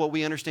part of what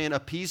we understand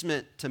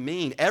appeasement to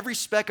mean. Every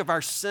speck of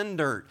our sin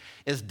dirt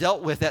is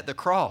dealt with at the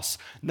cross.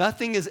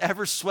 Nothing is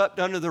ever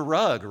swept under the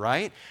rug,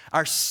 right?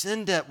 Our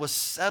sin debt was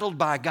settled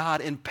by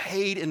God and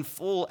paid in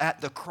full at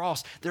the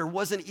cross. There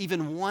wasn't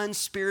even one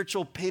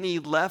spiritual penny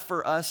left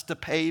for us to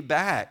pay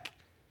back.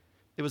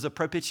 It was a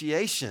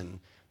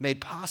propitiation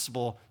made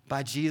possible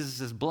by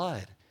Jesus'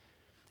 blood.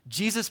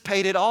 Jesus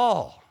paid it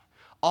all.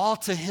 All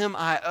to him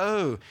I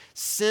owe.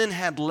 Sin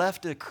had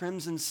left a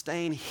crimson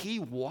stain. He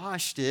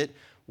washed it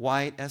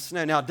white as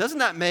snow. Now, doesn't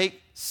that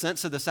make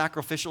sense of the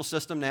sacrificial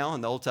system now in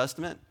the Old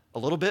Testament? A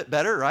little bit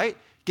better, right?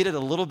 Get it a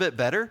little bit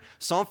better.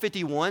 Psalm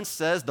 51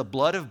 says the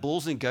blood of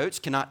bulls and goats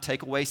cannot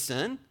take away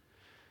sin.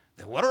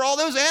 Then what are all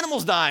those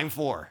animals dying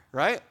for,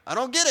 right? I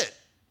don't get it.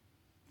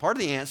 Part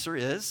of the answer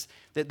is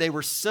that they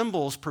were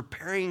symbols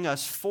preparing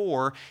us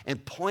for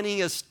and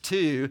pointing us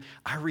to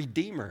our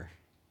Redeemer,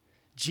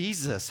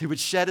 Jesus, who would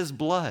shed his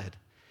blood.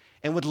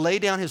 and would lay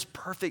down his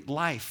perfect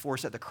life for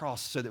us at the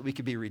cross so that we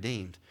could be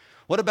redeemed.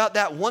 What about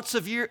that once a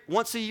year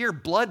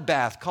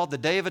bloodbath called the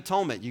Day of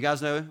Atonement? You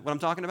guys know what I'm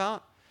talking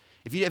about?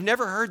 If you have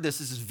never heard this,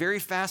 this is very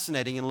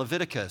fascinating in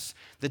Leviticus.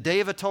 The Day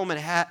of Atonement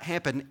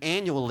happened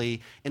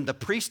annually, and the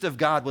priest of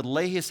God would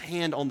lay his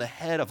hand on the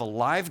head of a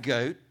live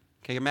goat.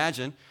 Can you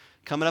imagine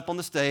coming up on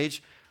the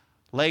stage,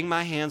 laying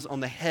my hands on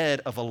the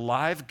head of a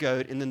live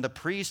goat, and then the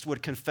priest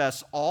would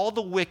confess all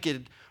the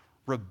wicked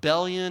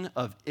rebellion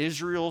of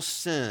Israel's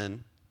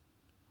sin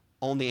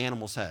on the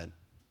animal's head.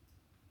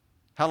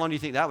 How long do you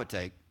think that would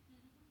take?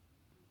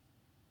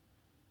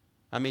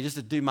 I mean, just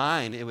to do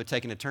mine, it would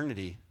take an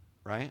eternity,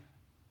 right?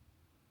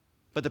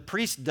 But the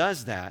priest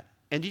does that.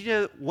 And do you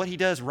know what he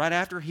does right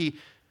after he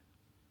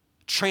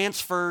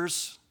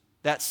transfers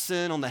that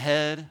sin on the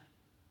head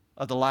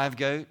of the live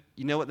goat?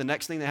 You know what the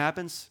next thing that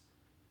happens?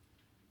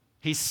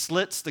 He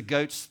slits the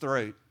goat's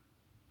throat.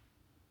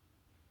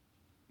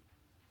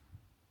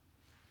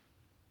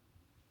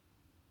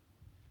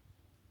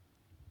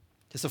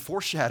 It's a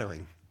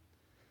foreshadowing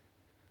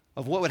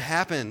of what would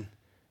happen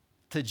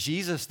to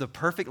Jesus, the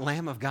perfect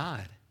Lamb of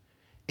God,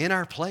 in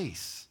our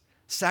place,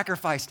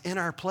 sacrificed in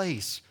our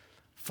place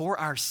for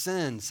our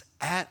sins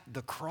at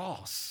the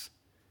cross.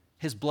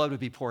 His blood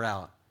would be poured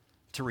out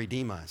to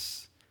redeem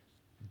us.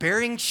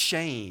 Bearing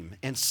shame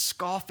and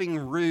scoffing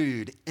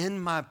rude in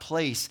my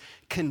place,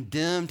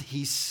 condemned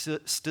he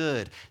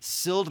stood,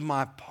 sealed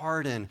my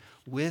pardon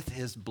with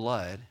his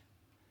blood.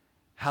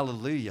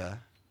 Hallelujah,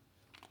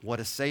 what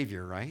a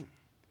Savior, right?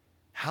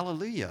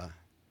 Hallelujah,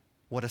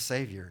 what a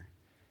Savior.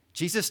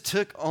 Jesus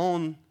took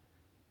on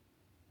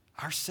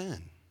our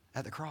sin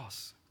at the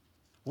cross.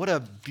 What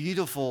a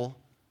beautiful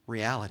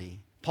reality.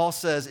 Paul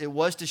says it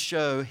was to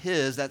show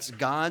that's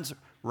God's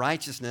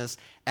righteousness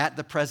at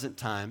the present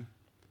time.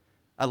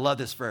 I love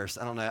this verse.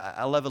 I don't know,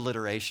 I love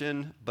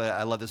alliteration, but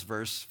I love this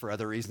verse for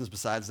other reasons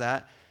besides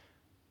that.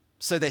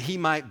 So that he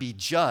might be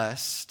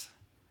just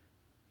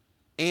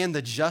and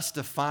the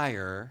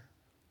justifier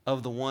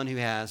of the one who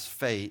has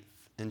faith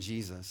in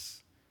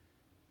Jesus.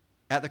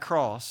 At the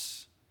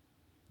cross,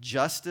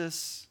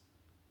 justice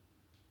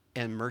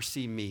and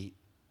mercy meet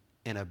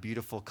in a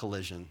beautiful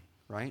collision,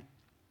 right?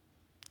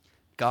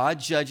 God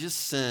judges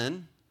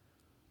sin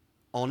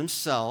on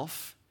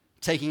himself,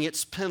 taking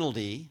its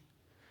penalty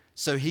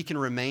so he can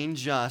remain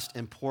just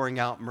and pouring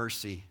out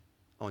mercy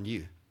on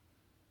you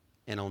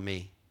and on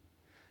me.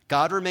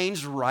 God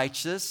remains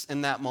righteous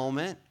in that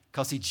moment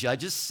because he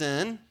judges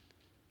sin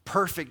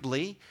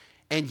perfectly,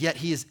 and yet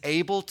he is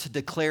able to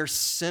declare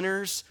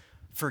sinners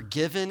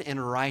forgiven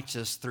and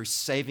righteous through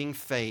saving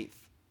faith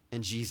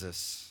in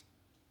Jesus.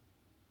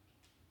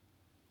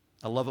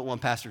 I love what one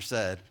pastor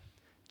said.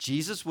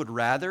 Jesus would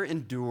rather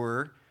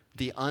endure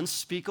the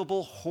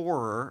unspeakable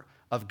horror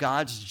of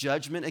God's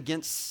judgment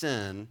against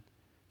sin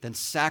than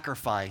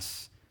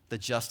sacrifice the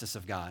justice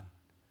of God.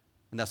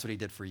 And that's what he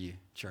did for you,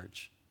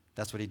 church.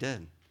 That's what he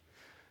did.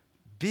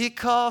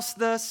 Because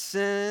the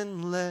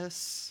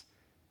sinless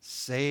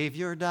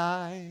Savior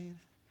died,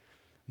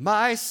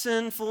 my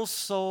sinful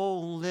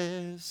soul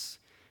is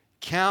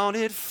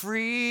counted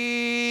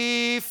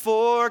free,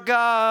 for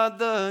God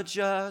the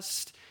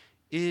just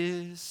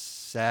is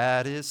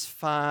satisfied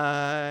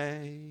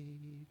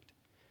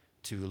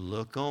to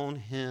look on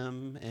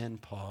him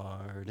and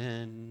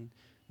pardon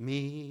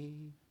me,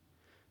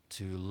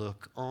 to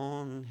look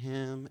on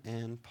him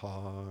and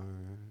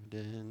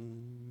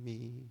pardon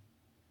me.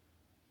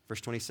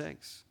 Verse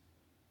 26,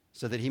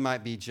 so that he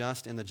might be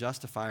just and the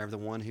justifier of the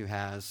one who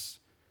has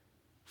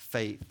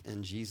faith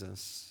in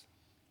Jesus.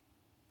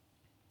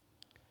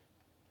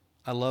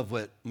 I love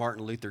what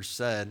Martin Luther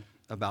said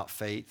about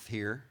faith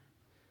here.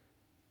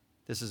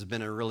 This has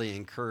been a really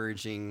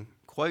encouraging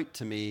quote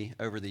to me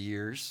over the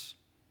years.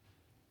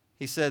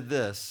 He said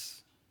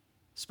this,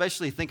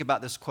 especially think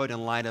about this quote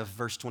in light of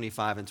verse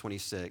 25 and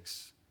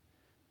 26.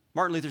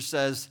 Martin Luther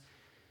says,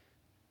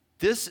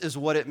 "This is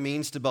what it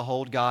means to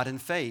behold God in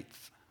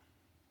faith,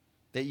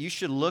 that you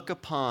should look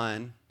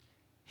upon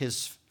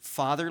his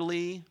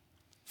fatherly,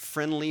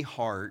 friendly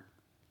heart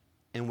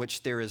in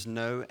which there is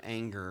no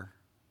anger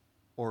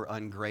or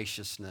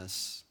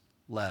ungraciousness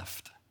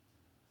left."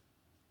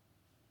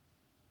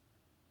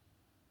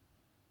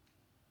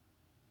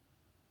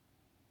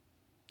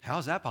 How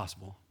is that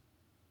possible?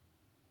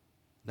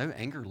 No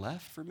anger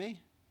left for me?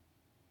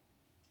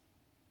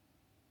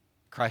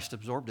 Christ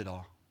absorbed it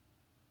all.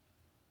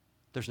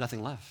 There's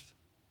nothing left.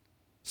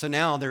 So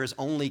now there is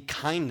only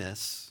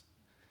kindness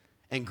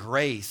and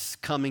grace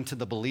coming to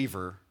the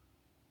believer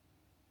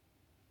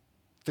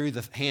through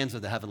the hands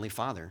of the Heavenly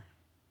Father,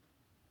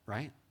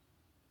 right?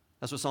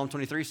 That's what Psalm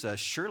 23 says.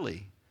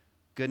 Surely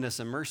goodness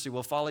and mercy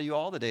will follow you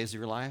all the days of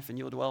your life, and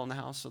you will dwell in the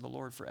house of the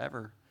Lord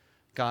forever.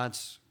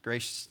 God's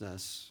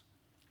graciousness.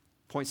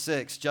 Point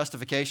 6,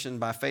 justification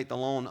by faith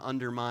alone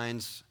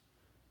undermines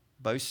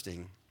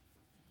boasting.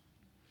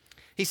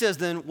 He says,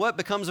 then what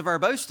becomes of our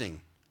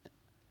boasting?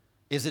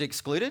 Is it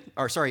excluded?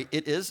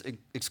 It is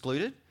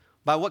excluded.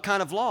 By what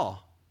kind of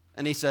law?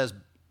 And he says,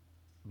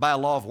 by a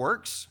law of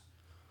works?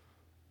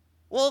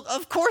 Well,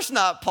 of course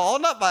not, Paul,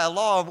 not by a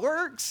law of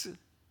works,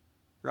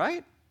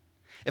 right?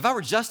 If I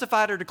were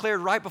justified or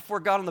declared right before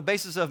God on the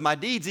basis of my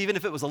deeds, even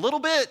if it was a little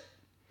bit,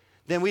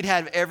 then we'd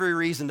have every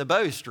reason to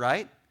boast,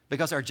 right?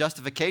 Because our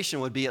justification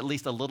would be at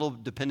least a little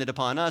dependent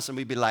upon us, and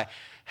we'd be like,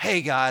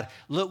 hey, God,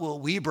 look what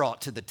we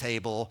brought to the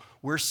table.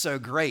 We're so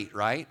great,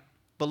 right?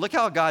 But look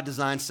how God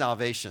designed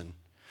salvation.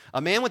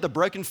 A man with a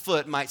broken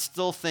foot might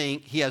still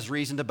think he has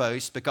reason to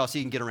boast because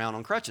he can get around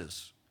on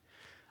crutches.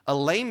 A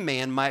lame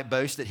man might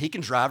boast that he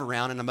can drive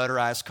around in a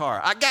motorized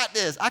car. I got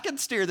this. I can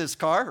steer this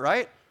car,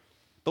 right?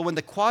 But when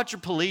the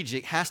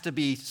quadriplegic has to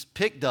be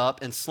picked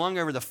up and slung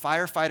over the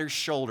firefighter's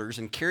shoulders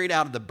and carried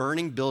out of the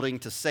burning building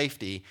to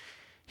safety,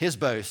 his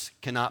boast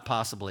cannot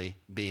possibly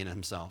be in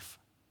himself.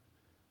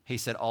 He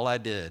said, all I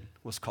did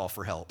was call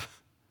for help,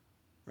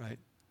 right?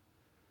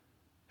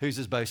 Who's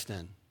his boast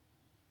in?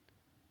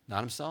 Not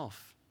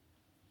himself.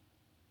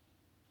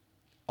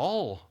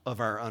 All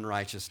of our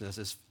unrighteousness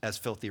is as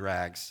filthy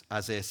rags,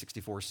 Isaiah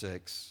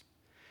 64:6.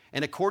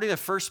 And according to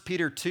 1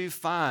 Peter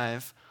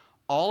 2:5,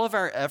 all of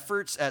our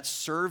efforts at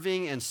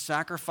serving and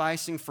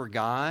sacrificing for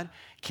God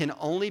can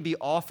only be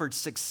offered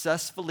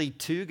successfully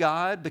to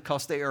God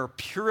because they are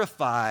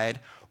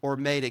purified or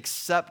made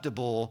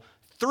acceptable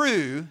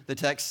through, the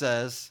text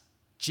says,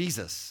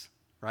 Jesus,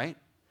 right?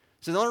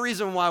 So the only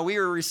reason why we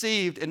are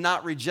received and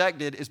not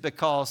rejected is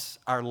because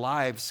our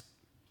lives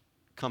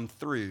come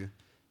through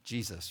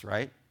Jesus,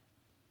 right?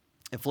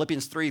 In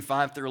Philippians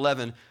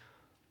 3:5-11,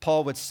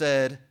 Paul would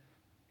say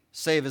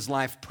of his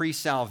life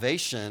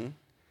pre-salvation,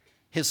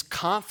 his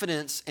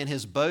confidence and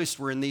his boast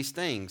were in these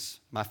things: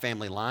 my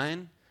family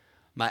line,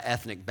 my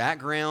ethnic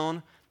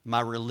background, my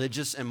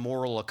religious and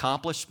moral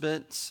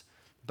accomplishments.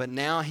 But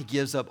now he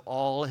gives up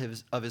all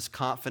of his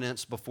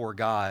confidence before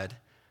God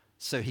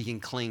so he can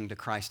cling to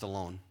Christ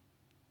alone.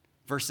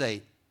 Verse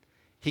 8,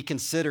 he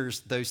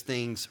considers those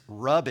things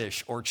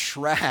rubbish or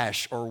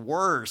trash or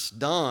worse,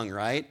 dung,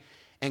 right?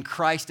 And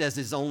Christ as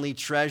his only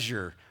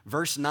treasure.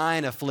 Verse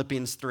 9 of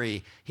Philippians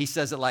 3, he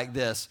says it like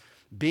this: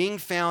 being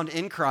found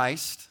in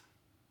Christ,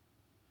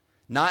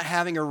 not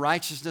having a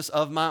righteousness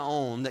of my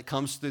own that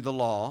comes through the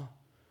law,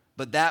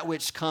 but that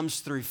which comes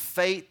through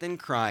faith in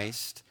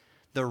Christ,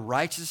 the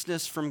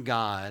righteousness from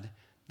God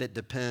that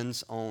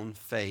depends on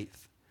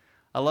faith.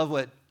 I love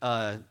what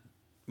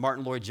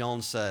Martin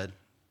Lloyd-Jones said.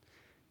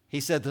 He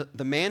said,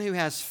 the man who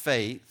has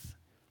faith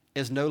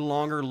is no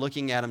longer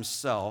looking at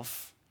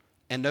himself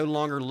and no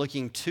longer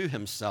looking to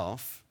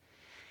himself.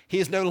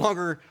 He no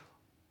longer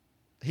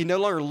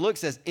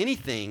looks as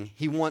anything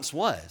he once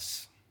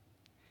was.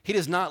 He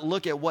does not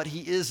look at what he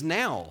is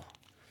now.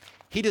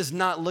 He does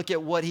not look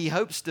at what he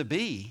hopes to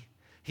be.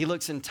 He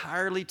looks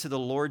entirely to the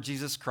Lord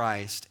Jesus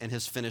Christ and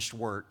his finished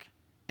work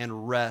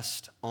and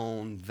rest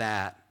on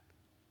that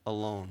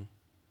alone.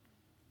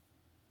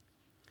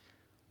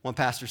 One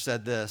pastor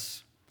said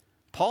this: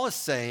 Paul is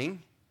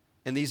saying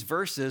in these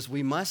verses,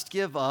 we must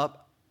give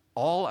up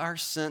all our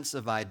sense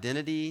of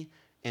identity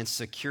and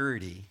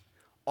security,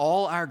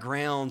 all our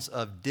grounds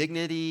of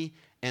dignity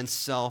and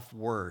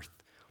self-worth.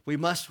 We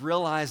must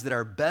realize that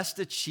our best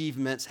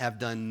achievements have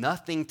done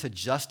nothing to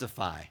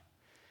justify,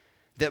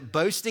 that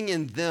boasting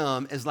in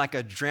them is like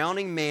a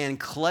drowning man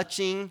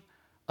clutching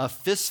a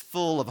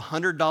fistful of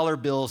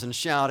 $100 bills and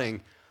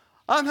shouting,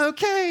 I'm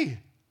okay,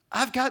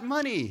 I've got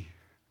money. Isn't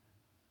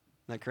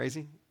that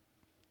crazy?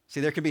 See,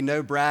 there can be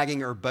no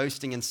bragging or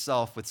boasting in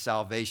self with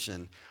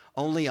salvation,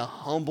 only a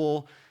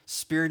humble,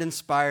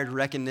 Spirit-inspired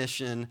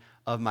recognition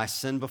of my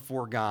sin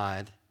before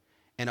God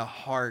and a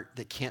heart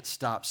that can't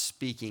stop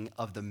speaking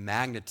of the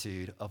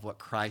magnitude of what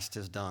Christ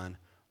has done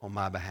on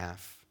my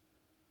behalf.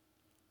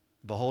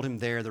 Behold him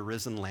there, the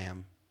risen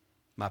Lamb,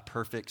 my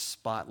perfect,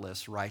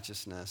 spotless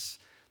righteousness,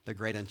 the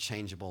great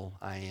unchangeable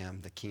I am,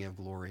 the King of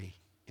glory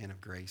and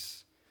of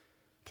grace.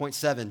 Point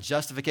 7,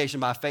 justification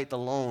by faith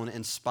alone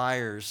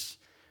inspires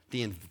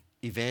the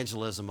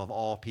evangelism of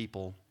all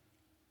people.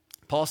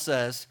 Paul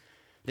says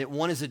that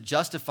one is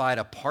justified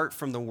apart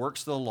from the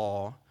works of the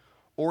law,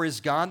 or is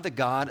God the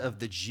God of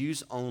the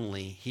Jews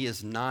only?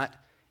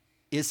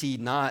 Is he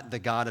not the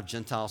God of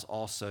Gentiles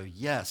also?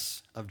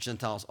 Yes, of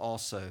Gentiles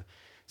also.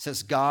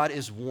 Since God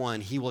is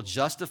one, he will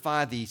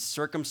justify the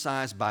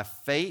circumcised by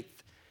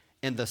faith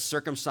and the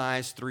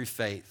circumcised through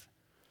faith.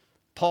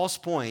 Paul's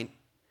point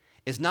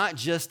is not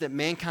just that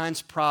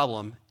mankind's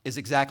problem is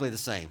exactly the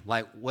same.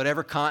 Like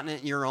whatever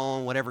continent you're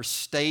on, whatever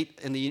state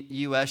in the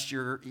U.S.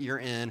 you're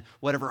in,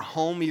 whatever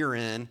home you're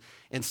in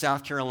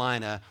South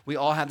Carolina, we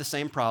all have the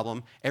same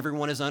problem.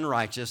 Everyone is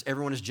unrighteous.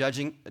 Everyone is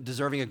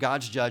deserving of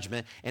God's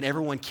judgment, and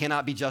everyone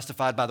cannot be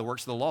justified by the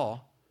works of the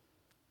law.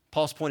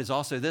 Paul's point is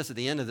also this at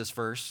the end of this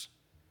verse,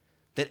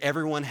 that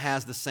everyone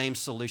has the same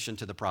solution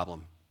to the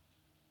problem.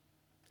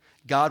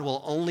 God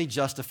will only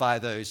justify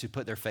those who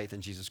put their faith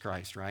in Jesus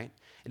Christ, right?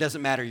 It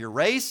doesn't matter your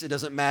race. It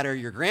doesn't matter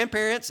your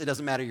grandparents. It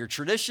doesn't matter your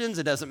traditions.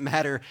 It doesn't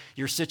matter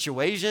your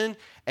situation.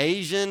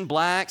 Asian,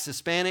 blacks,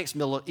 Hispanics,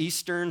 Middle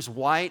Easterns,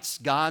 whites,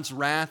 God's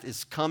wrath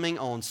is coming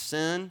on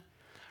sin.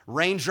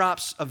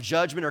 Raindrops of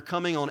judgment are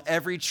coming on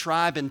every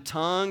tribe and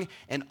tongue,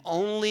 and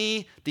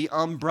only the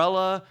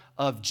umbrella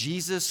of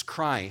Jesus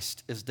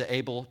Christ is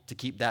able to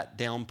keep that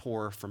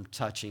downpour from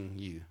touching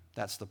you.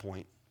 That's the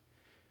point.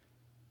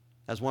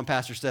 As one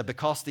pastor said,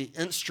 because the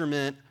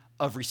instrument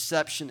of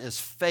reception is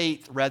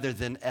faith rather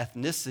than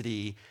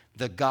ethnicity,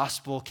 the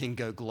gospel can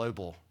go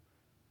global.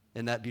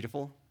 Isn't that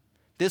beautiful?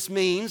 This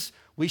means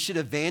we should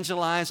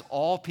evangelize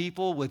all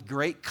people with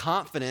great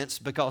confidence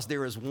because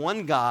there is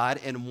one God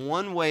and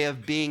one way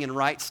of being in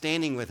right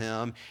standing with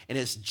Him, and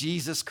it's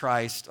Jesus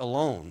Christ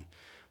alone.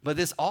 But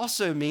this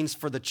also means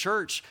for the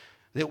church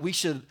that we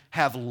should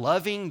have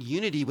loving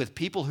unity with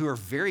people who are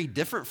very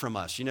different from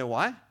us. You know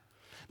why?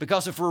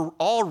 Because if we're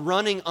all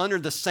running under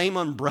the same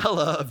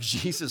umbrella of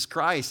Jesus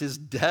Christ, His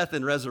death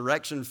and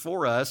resurrection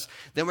for us,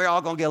 then we're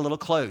all going to get a little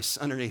close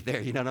underneath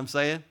there. You know what I'm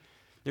saying?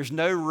 There's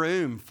no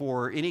room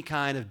for any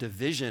kind of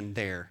division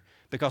there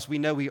because we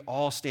know we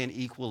all stand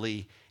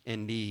equally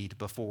in need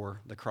before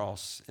the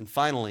cross. And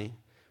finally,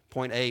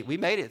 point 8, we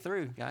made it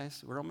through,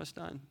 guys. We're almost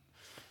done.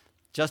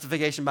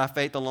 Justification by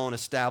faith alone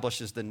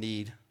establishes the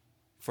need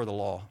for the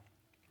law.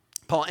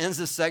 Paul ends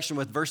this section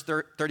with verse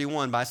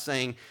 31 by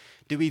saying,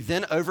 do we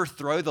then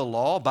overthrow the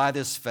law by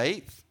this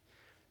faith?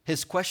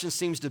 His question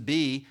seems to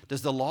be,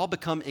 does the law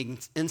become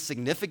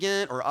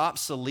insignificant or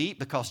obsolete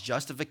because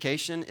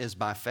justification is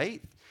by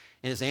faith?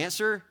 And his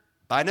answer,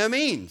 by no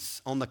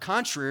means. On the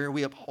contrary,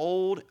 we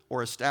uphold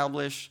or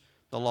establish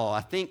the law.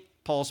 I think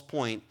Paul's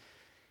point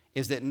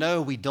is that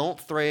no, we don't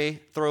throw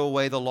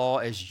away the law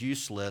as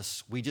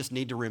useless. We just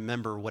need to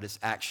remember what it's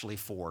actually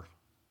for.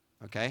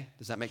 Okay?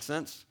 Does that make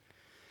sense?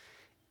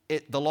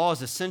 The law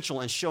is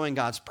essential in showing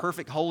God's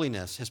perfect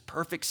holiness, His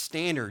perfect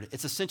standard.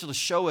 It's essential to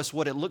show us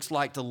what it looks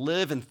like to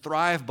live and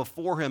thrive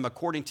before Him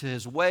according to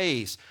His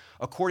ways,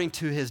 according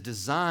to His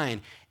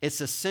design.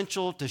 It's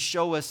essential to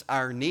show us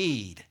our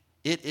need.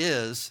 It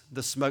is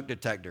the smoke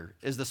detector.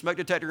 Is the smoke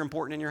detector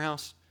important in your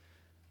house?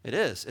 It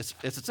is.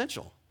 It's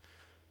essential.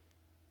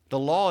 The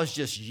law is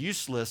just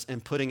useless in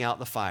putting out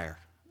the fire,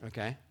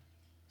 okay?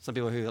 Some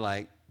people who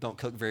don't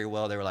cook very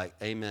well, they were like,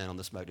 amen on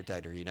the smoke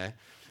detector, you know?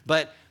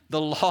 But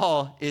the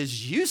law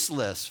is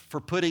useless for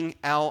putting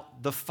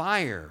out the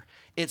fire.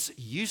 It's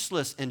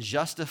useless in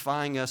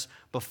justifying us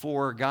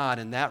before God.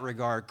 In that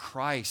regard,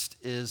 Christ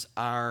is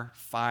our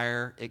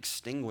fire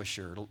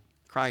extinguisher.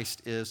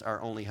 Christ is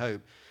our only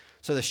hope.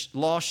 So the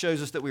law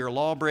shows us that we are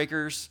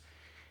lawbreakers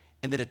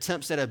and that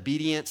attempts at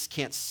obedience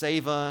can't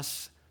save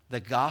us. The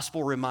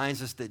gospel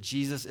reminds us that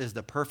Jesus is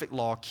the perfect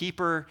law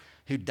keeper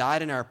who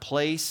died in our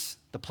place,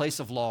 the place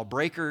of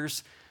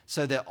lawbreakers,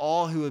 so that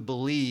all who would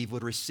believe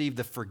would receive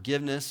the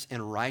forgiveness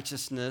and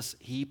righteousness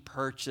He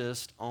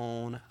purchased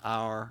on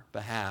our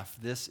behalf.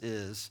 This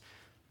is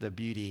the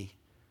beauty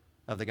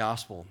of the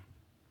gospel.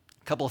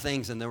 A couple of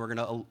things, and then we're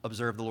going to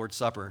observe the Lord's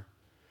Supper.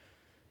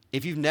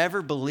 If you've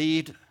never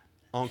believed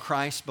on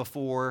Christ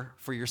before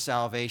for your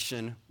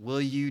salvation,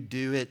 will you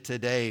do it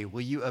today?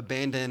 Will you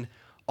abandon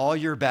all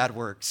your bad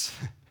works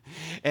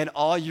and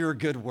all your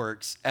good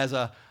works as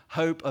a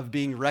hope of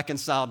being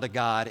reconciled to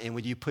God, and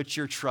would you put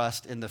your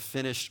trust in the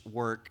finished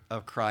work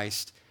of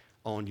Christ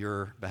on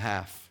your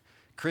behalf?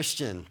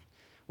 Christian,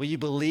 will you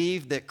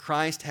believe that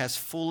Christ has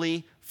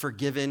fully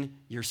forgiven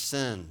your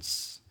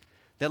sins?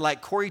 That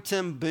like Corrie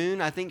ten Boom,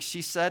 I think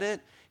she said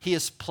it, He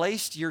has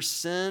placed your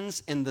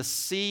sins in the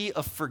sea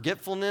of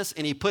forgetfulness,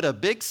 and He put a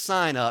big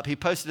sign up. He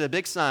posted a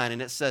big sign,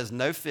 and it says,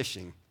 no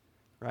fishing,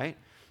 right?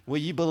 Will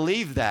you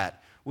believe that?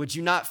 Would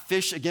you not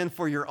fish again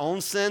for your own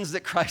sins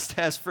that Christ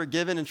has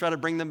forgiven and try to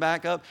bring them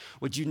back up?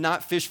 Would you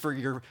not fish for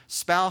your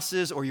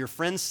spouses or your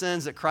friends'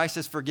 sins that Christ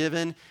has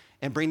forgiven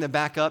and bring them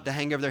back up to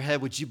hang over their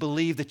head? Would you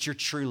believe that you're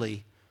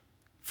truly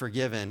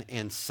forgiven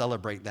and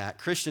celebrate that?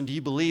 Christian, do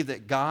you believe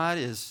that God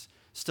is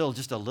still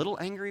just a little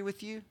angry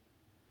with you?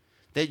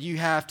 That you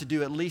have to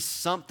do at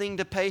least something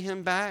to pay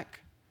Him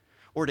back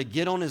or to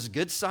get on His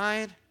good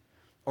side?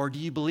 Or do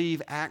you believe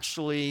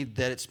actually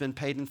that it's been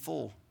paid in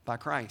full by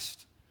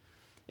Christ?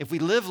 If we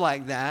live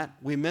like that,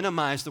 we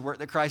minimize the work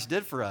that Christ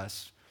did for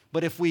us.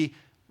 But if we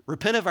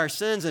repent of our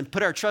sins and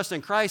put our trust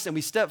in Christ and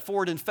we step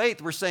forward in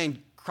faith, we're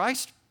saying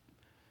Christ's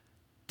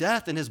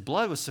death and His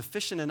blood was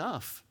sufficient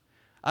enough.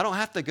 I don't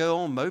have to go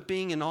on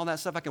moping and all that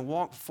stuff. I can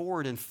walk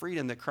forward in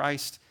freedom that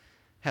Christ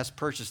has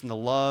purchased in the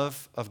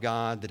love of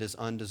God that is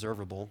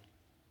undeservable.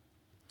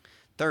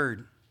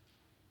 Third,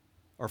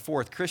 or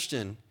fourth,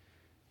 Christian,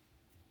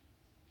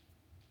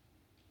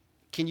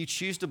 can you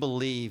choose to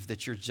believe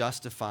that you're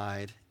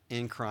justified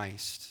in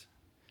Christ?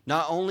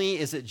 Not only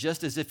is it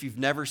just as if you've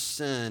never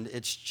sinned,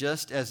 it's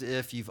just as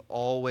if you've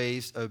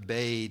always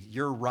obeyed.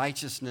 Your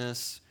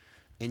righteousness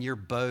and your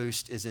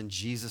boast is in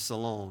Jesus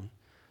alone.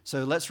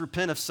 So let's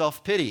repent of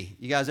self-pity.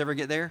 You guys ever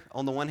get there?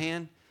 On the one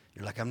hand,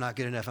 you're like, I'm not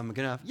good enough, I'm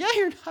good enough. Yeah,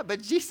 you're not,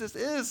 but Jesus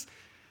is.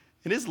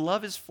 And His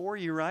love is for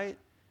you, right?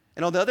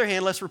 And on the other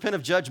hand, let's repent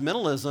of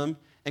judgmentalism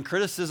and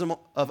criticism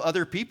of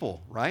other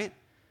people, right?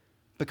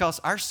 Because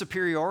our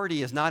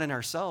superiority is not in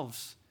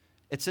ourselves.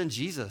 It's in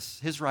Jesus,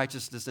 His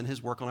righteousness and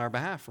His work on our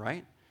behalf,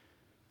 right?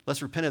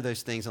 Let's repent of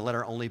those things and let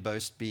our only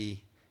boast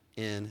be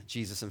in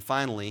Jesus. And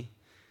finally,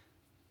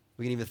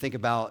 we can even think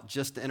about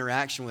just the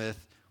interaction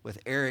with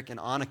Eric and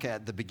Annika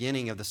at the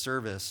beginning of the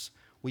service.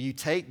 Will you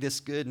take this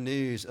good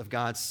news of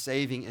God's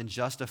saving and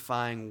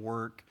justifying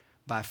work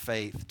by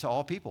faith to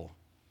all people?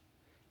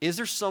 Is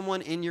there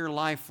someone in your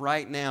life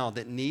right now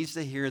that needs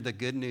to hear the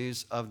good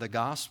news of the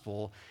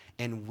gospel,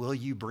 and will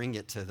you bring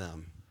it to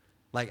them?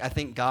 Like, I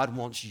think God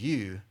wants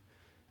you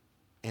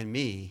and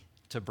me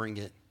to bring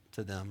it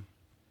to them.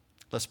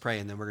 Let's pray,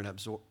 and then we're going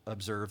to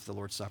observe the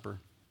Lord's Supper.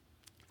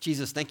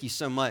 Jesus, thank you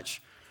so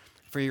much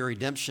for your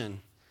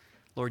redemption.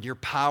 Lord, your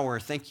power,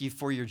 thank you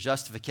for your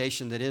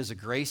justification that is a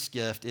grace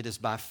gift. It is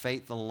by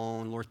faith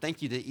alone. Lord,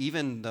 thank you that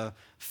even the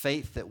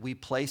faith that we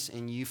place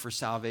in you for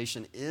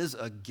salvation is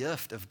a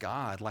gift of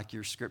God, like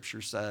your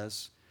scripture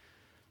says.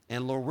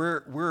 And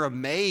Lord, we're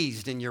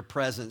amazed in your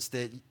presence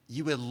that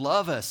you would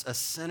love us, a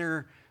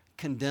sinner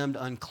condemned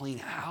unclean.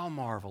 How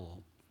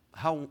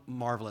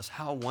marvelous,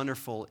 how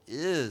wonderful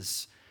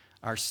is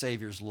our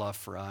Savior's love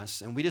for us.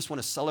 And we just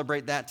want to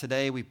celebrate that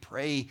today. We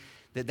pray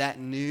that that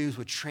news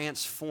would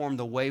transform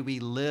the way we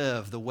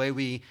live, the way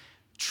we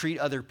treat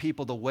other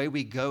people, the way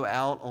we go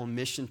out on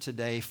mission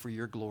today for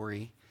your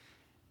glory.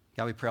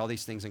 God, we pray all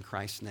these things in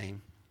Christ's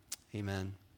name. Amen.